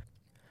that?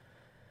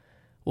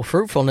 Well,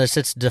 fruitfulness,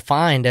 it's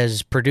defined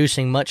as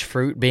producing much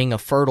fruit, being a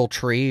fertile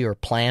tree or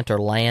plant or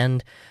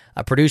land,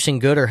 producing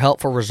good or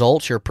helpful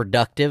results. You're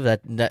productive.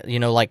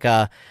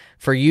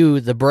 For you,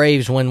 the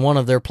Braves, when one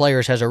of their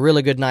players has a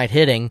really good night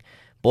hitting,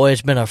 boy,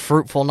 it's been a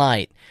fruitful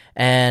night.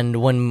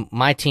 And when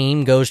my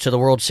team goes to the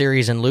World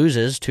Series and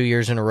loses 2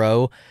 years in a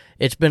row,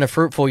 it's been a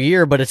fruitful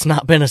year, but it's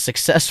not been a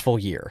successful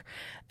year.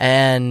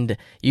 And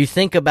you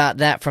think about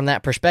that from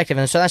that perspective.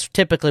 And so that's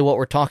typically what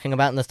we're talking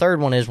about. And the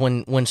third one is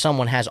when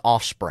someone has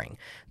offspring.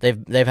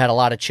 They've had a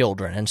lot of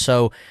children. And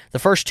so the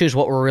first two is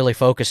what we're really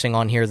focusing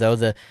on here, though.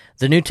 The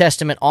New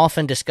Testament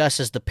often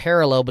discusses the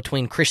parallel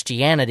between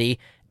Christianity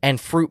and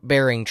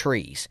fruit-bearing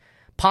trees.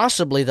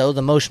 Possibly, though,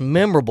 the most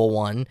memorable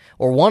one,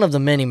 or one of the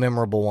many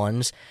memorable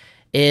ones,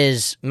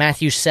 is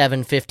Matthew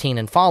 7:15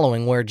 and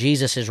following, where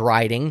Jesus is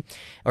writing,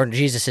 or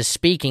Jesus is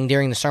speaking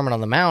during the Sermon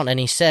on the Mount, and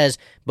he says,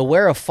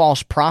 "Beware of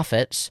false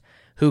prophets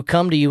who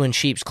come to you in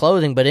sheep's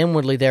clothing, but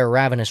inwardly they are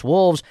ravenous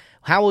wolves.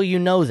 How will you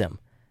know them?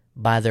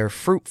 By their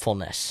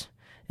fruitfulness."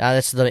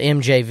 That's the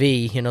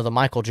MJV, the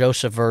Michael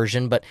Joseph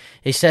version, but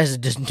he says,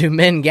 "Do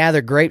men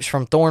gather grapes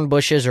from thorn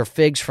bushes or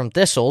figs from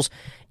thistles?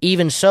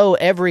 Even so,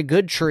 every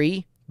good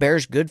tree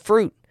bears good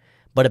fruit,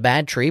 but a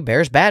bad tree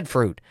bears bad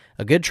fruit.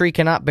 A good tree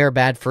cannot bear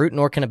bad fruit,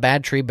 nor can a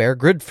bad tree bear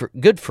good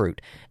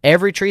fruit.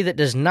 Every tree that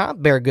does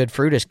not bear good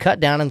fruit is cut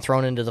down and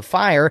thrown into the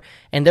fire,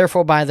 and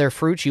therefore by their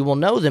fruits you will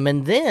know them."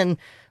 And then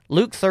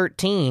Luke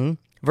 13,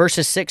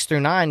 verses 6 through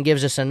 9,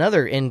 gives us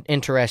another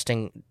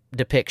interesting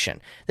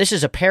depiction. This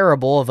is a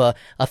parable of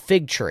a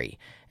fig tree.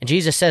 And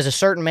Jesus says, "A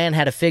certain man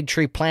had a fig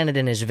tree planted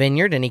in his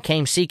vineyard, and he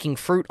came seeking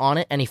fruit on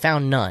it, and he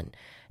found none.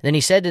 Then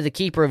he said to the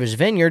keeper of his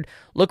vineyard,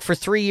 'Look, for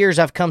 3 years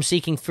I've come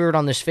seeking fruit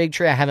on this fig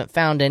tree. I haven't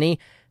found any.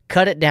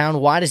 Cut it down.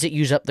 Why does it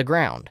use up the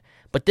ground?'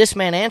 But this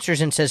man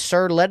answers and says,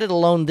 'Sir, let it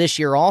alone this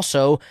year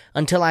also,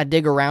 until I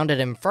dig around it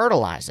and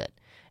fertilize it.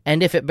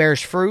 And if it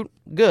bears fruit,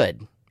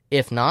 good.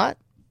 If not,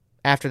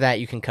 after that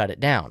you can cut it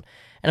down.'"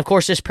 And of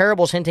course, this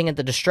parable is hinting at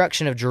the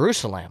destruction of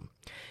Jerusalem.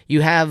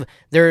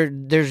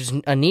 There's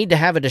a need to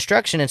have a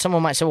destruction, and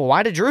someone might say, "Well,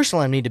 why did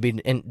Jerusalem need to be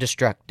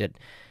destructed?"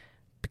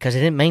 Because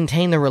it didn't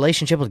maintain their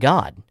relationship with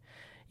God.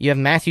 You have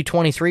Matthew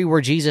 23 where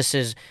Jesus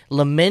is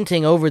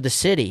lamenting over the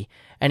city,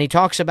 and he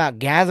talks about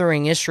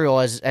gathering Israel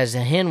as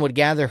a hen would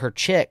gather her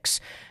chicks.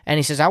 And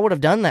he says, "I would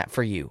have done that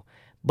for you,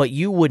 but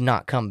you would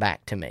not come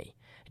back to me."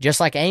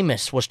 Just like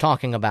Amos was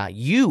talking about,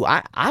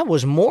 I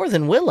was more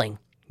than willing.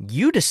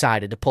 You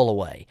decided to pull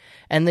away.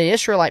 And the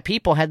Israelite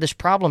people had this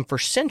problem for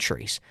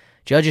centuries.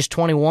 Judges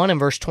 21 and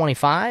verse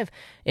 25,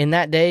 in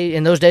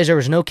those days there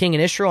was no king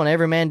in Israel, and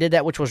every man did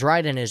that which was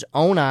right in his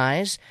own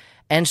eyes.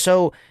 And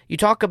so you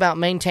talk about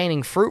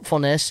maintaining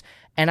fruitfulness,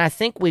 and I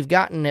think we've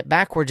gotten it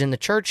backwards in the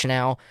church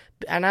now,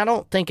 and I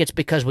don't think it's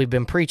because we've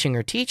been preaching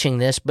or teaching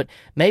this, but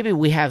maybe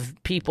we have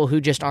people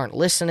who just aren't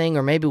listening,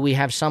 or maybe we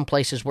have some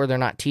places where they're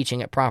not teaching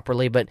it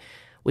properly, but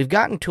we've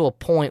gotten to a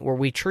point where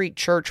we treat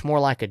church more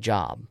like a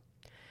job.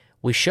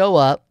 We show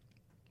up,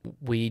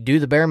 we do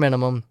the bare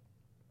minimum,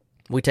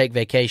 we take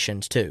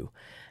vacations too,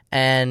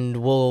 and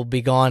we'll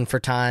be gone for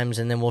times,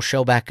 and then we'll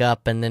show back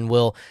up, and then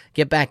we'll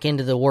get back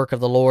into the work of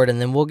the Lord, and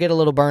then we'll get a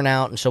little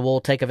burnout, and so we'll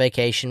take a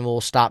vacation,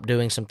 we'll stop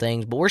doing some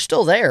things, but we're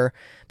still there,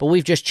 but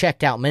we've just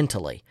checked out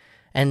mentally.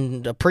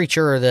 And the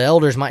preacher or the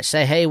elders might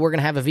say, "Hey, we're going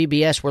to have a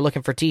VBS, we're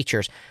looking for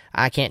teachers."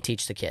 I can't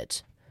teach the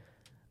kids.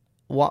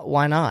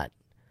 Why not?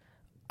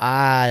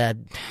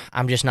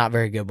 I'm just not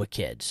very good with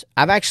kids.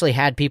 I've actually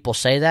had people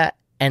say that,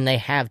 and they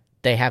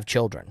have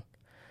children.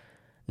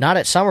 Not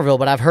at Somerville,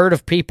 but I've heard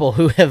of people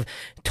who have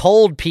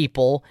told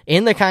people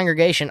in the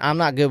congregation, I'm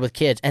not good with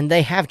kids, and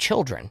they have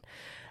children.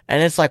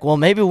 And it's like, well,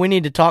 maybe we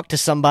need to talk to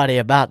somebody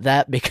about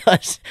that,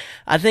 because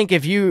I think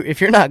if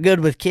you're not good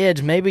with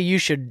kids, maybe you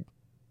should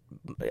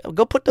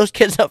go put those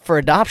kids up for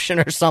adoption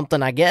or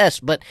something, I guess.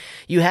 But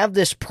you have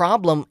this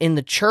problem in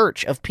the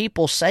church of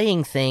people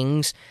saying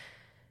things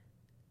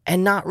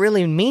and not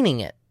really meaning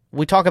it.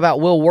 We talk about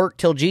we'll work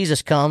till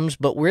Jesus comes,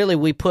 but really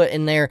we put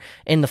in there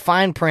in the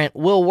fine print,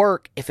 we'll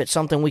work if it's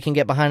something we can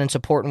get behind and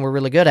support and we're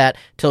really good at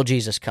till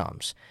Jesus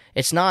comes.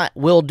 It's not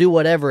we'll do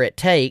whatever it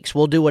takes,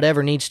 we'll do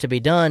whatever needs to be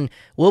done,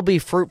 we'll be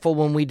fruitful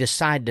when we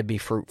decide to be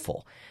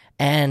fruitful.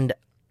 And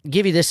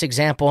give you this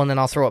example, and then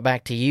I'll throw it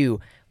back to you.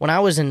 When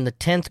I was in the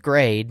 10th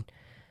grade,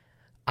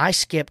 I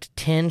skipped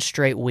 10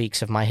 straight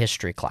weeks of my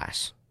history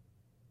class.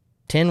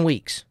 10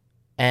 weeks.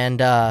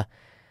 And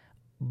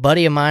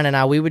buddy of mine and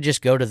I, we would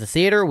just go to the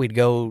theater. We'd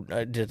go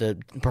to the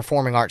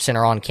Performing Arts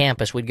Center on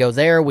campus. We'd go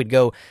there. We'd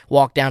go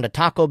walk down to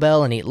Taco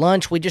Bell and eat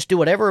lunch. We'd just do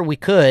whatever we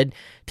could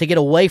to get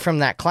away from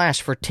that class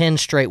for 10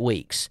 straight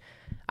weeks.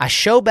 I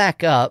show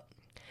back up,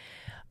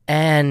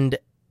 and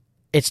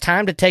it's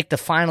time to take the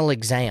final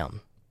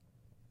exam.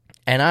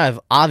 And I've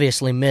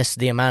obviously missed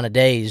the amount of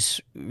days,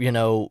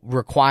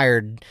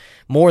 required,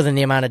 more than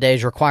the amount of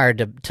days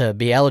required to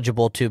be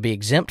eligible to be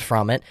exempt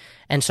from it.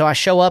 And so I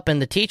show up,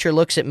 and the teacher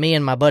looks at me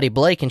and my buddy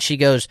Blake, and she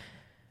goes,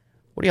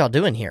 "What are y'all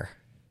doing here?"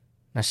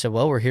 And I said,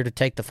 "Well, we're here to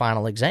take the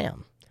final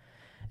exam."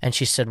 And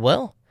she said,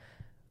 "Well,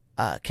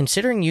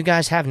 considering you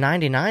guys have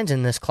 99s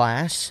in this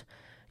class,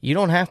 you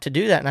don't have to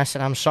do that." And I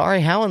said, "I'm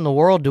sorry, how in the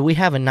world do we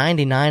have a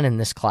 99 in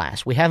this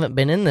class? We haven't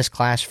been in this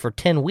class for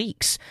 10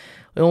 weeks.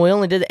 We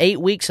only did 8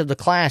 weeks of the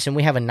class, and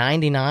we have a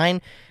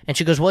 99. And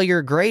she goes, "Well,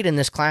 your grade in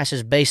this class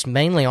is based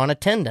mainly on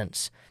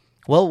attendance."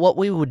 Well, what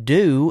we would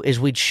do is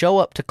we'd show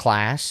up to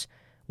class,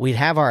 we'd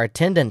have our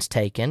attendance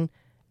taken,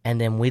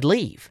 and then we'd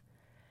leave.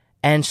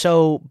 And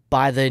so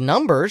by the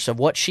numbers of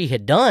what she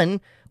had done,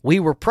 we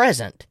were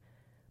present,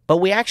 but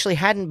we actually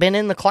hadn't been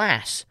in the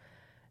class.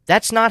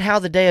 That's not how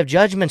the Day of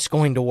Judgment's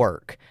going to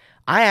work.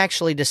 I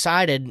actually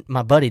decided,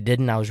 my buddy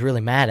didn't, I was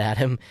really mad at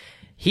him.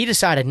 He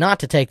decided not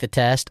to take the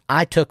test.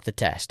 I took the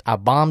test. I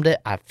bombed it.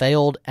 I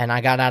failed, and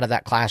I got out of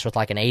that class with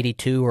like an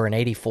 82 or an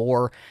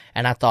 84,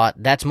 and I thought,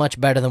 that's much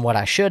better than what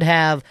I should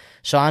have,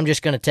 so I'm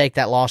just going to take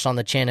that loss on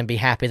the chin and be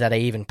happy that I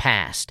even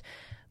passed.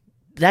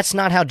 That's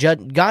not how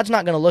God's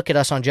not going to look at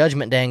us on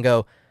Judgment Day and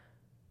go,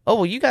 "Oh,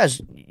 well,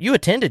 you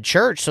attended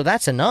church, so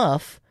that's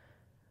enough."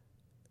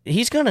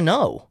 He's going to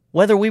know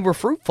whether we were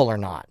fruitful or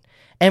not.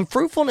 And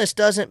fruitfulness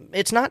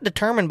it's not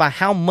determined by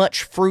how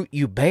much fruit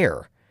you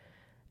bear.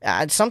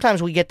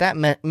 Sometimes we get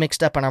that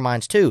mixed up in our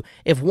minds too.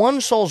 If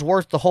one soul's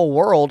worth the whole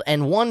world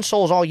and one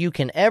soul's all you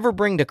can ever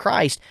bring to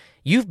Christ,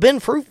 you've been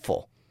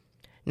fruitful.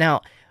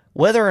 Now,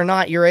 whether or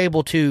not you're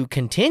able to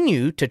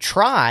continue to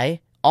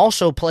try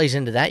also plays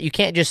into that. You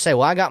can't just say,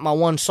 "Well, I got my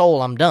one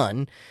soul, I'm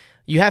done."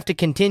 You have to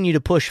continue to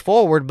push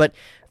forward, but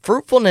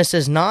fruitfulness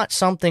is not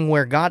something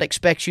where God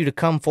expects you to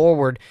come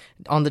forward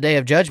on the Day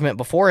of Judgment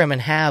before Him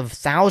and have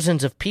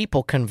thousands of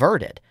people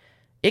converted.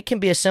 It can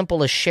be as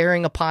simple as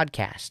sharing a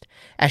podcast,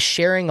 as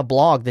sharing a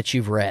blog that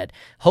you've read,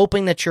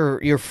 hoping that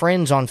your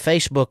friends on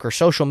Facebook or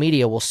social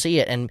media will see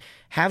it and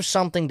have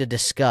something to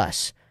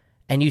discuss.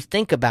 And you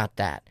think about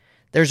that.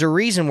 There's a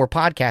reason we're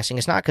podcasting.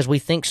 It's not because we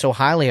think so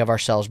highly of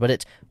ourselves, but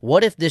it's,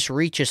 what if this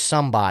reaches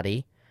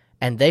somebody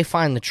and they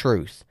find the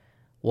truth?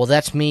 Well,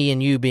 that's me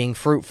and you being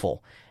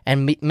fruitful.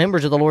 And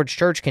members of the Lord's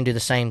church can do the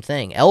same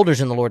thing.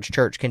 Elders in the Lord's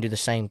church can do the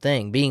same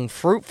thing. Being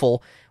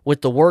fruitful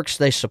with the works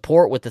they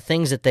support, with the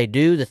things that they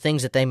do, the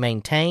things that they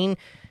maintain,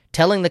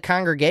 telling the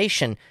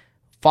congregation,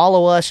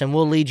 "Follow us and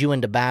we'll lead you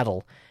into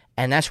battle."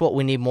 And that's what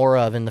we need more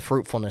of in the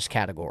fruitfulness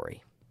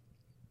category.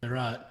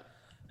 Right.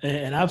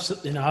 And I'm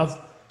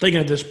thinking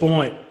at this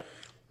point,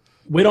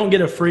 we don't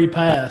get a free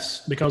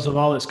pass because of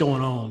all that's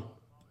going on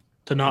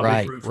to not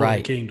be fruitful in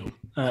the kingdom.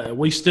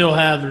 We still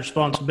have the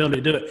responsibility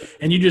to do it.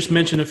 And you just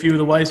mentioned a few of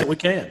the ways that we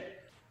can.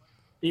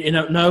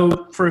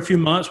 No, for a few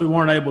months we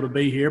weren't able to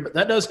be here, but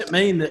that doesn't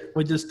mean that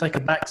we just take a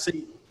back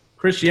seat.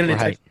 Christianity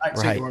takes a back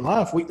seat to our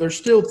life. There's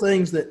still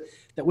things that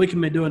we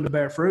can be doing to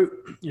bear fruit.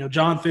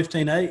 John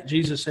 15:8,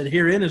 Jesus said,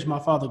 "Herein is my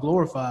Father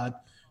glorified,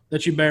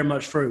 that you bear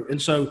much fruit."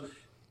 And so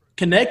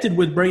connected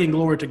with bringing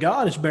glory to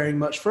God is bearing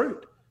much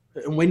fruit.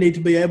 And we need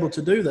to be able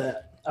to do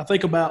that. I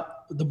think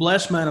about the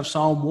blessed man of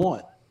Psalm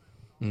 1.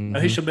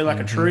 He shall be like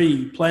a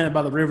tree planted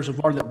by the rivers of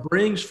water that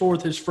brings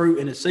forth his fruit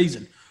in its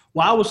season.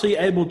 Why was he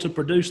able to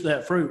produce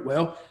that fruit?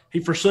 Well, he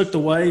forsook the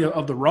way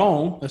of the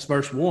wrong. That's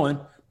verse 1.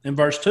 In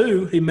verse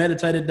 2, he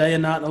meditated day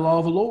and night in the law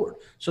of the Lord.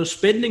 So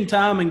spending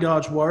time in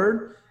God's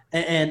word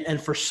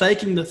and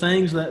forsaking the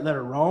things that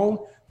are wrong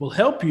will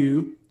help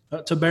you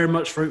to bear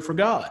much fruit for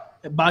God.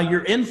 By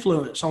your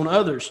influence on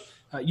others,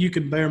 you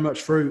can bear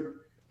much fruit.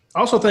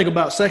 Also think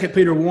about 2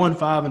 Peter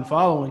 1:5 and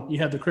following. You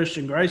have the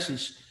Christian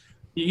graces.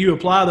 You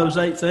apply those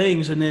 8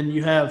 things, and then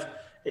you have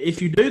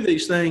if you do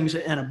these things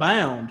and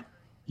abound,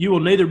 you will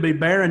neither be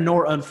barren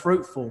nor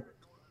unfruitful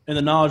in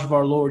the knowledge of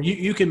our Lord.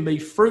 You can be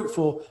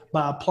fruitful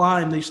by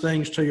applying these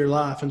things to your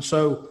life. And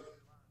so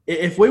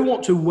if we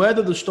want to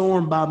weather the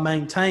storm by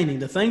maintaining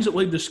the things that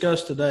we've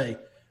discussed today,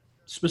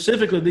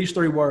 specifically these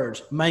three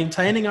words,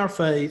 maintaining our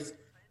faith,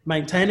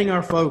 maintaining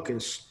our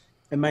focus,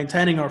 and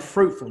maintaining our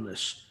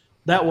fruitfulness,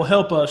 that will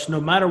help us no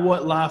matter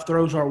what life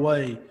throws our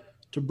way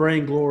to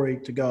bring glory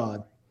to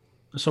God.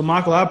 So,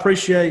 Michael, I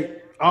appreciate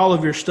all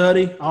of your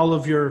study, all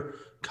of your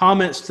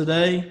comments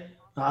today.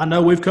 I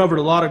know we've covered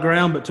a lot of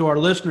ground, but to our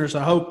listeners,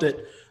 I hope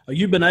that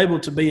you've been able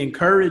to be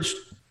encouraged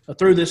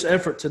through this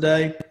effort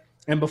today.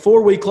 And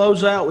before we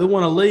close out, we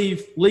want to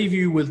leave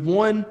you with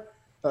one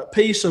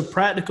piece of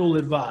practical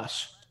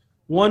advice,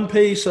 one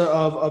piece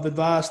of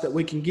advice that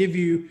we can give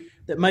you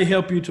that may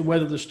help you to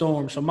weather the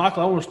storm. So,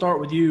 Michael, I want to start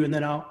with you, and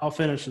then I'll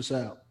finish this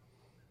out.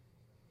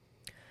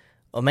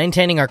 Well,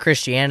 maintaining our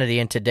Christianity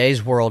in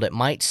today's world, it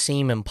might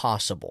seem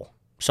impossible.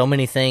 So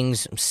many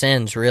things,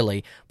 sins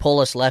really, pull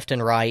us left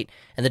and right,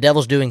 and the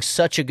devil's doing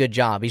such a good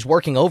job. He's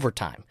working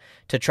overtime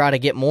to try to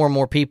get more and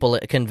more people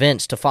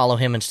convinced to follow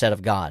him instead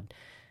of God.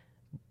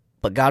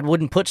 But God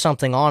wouldn't put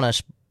something on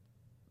us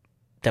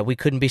that we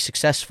couldn't be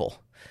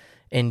successful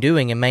in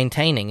doing and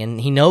maintaining,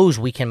 and he knows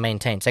we can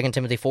maintain. 2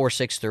 Timothy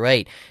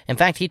 4:6-8. In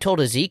fact, he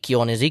told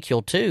Ezekiel in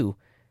Ezekiel 2,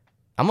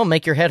 I'm going to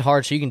make your head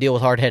hard so you can deal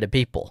with hard-headed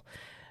people.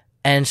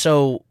 And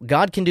so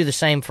God can do the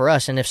same for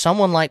us. And if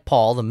someone like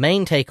Paul, the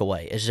main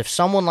takeaway is if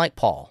someone like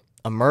Paul,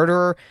 a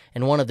murderer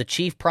and one of the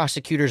chief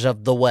prosecutors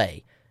of the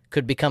way,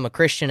 could become a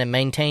Christian and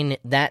maintain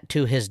that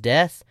to his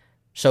death,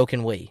 so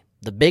can we.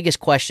 The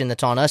biggest question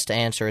that's on us to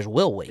answer is,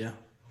 will we? Yeah,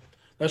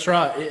 that's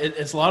right.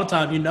 It's a lot of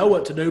times you know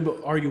what to do,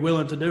 but are you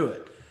willing to do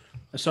it?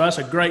 And so that's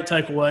a great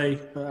takeaway,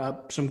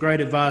 some great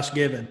advice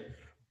given.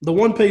 The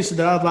one piece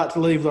that I'd like to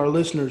leave with our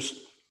listeners,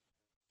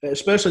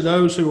 especially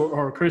those who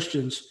are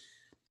Christians,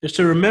 is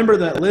to remember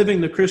that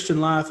living the Christian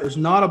life is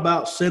not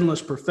about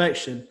sinless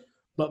perfection,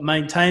 but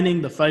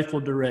maintaining the faithful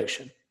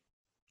direction.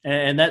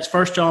 And that's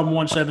 1 John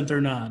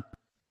 1:7-9.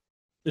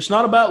 It's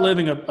not about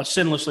living a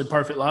sinlessly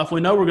perfect life.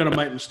 We know we're going to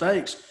make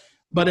mistakes,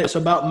 but it's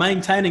about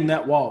maintaining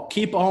that walk.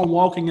 Keep on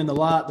walking in the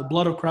light. The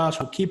blood of Christ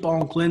will keep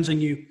on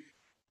cleansing you.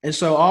 And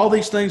so all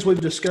these things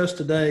we've discussed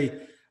today,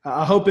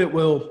 I hope it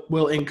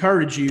will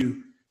encourage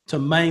you to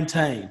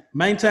maintain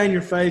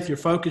your faith, your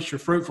focus, your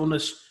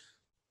fruitfulness.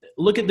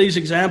 Look at these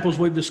examples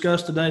we've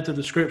discussed today through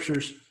the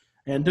scriptures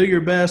and do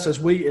your best, as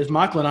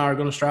Michael and I are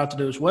going to strive to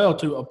do as well,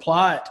 to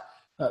apply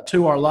it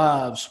to our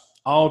lives,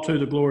 all to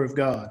the glory of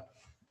God.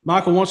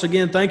 Michael, once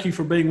again, thank you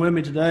for being with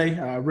me today.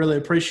 I really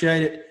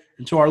appreciate it.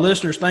 And to our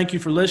listeners, thank you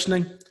for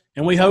listening.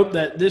 And we hope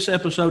that this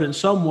episode in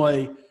some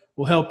way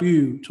will help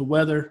you to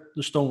weather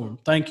the storm.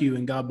 Thank you,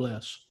 and God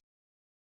bless.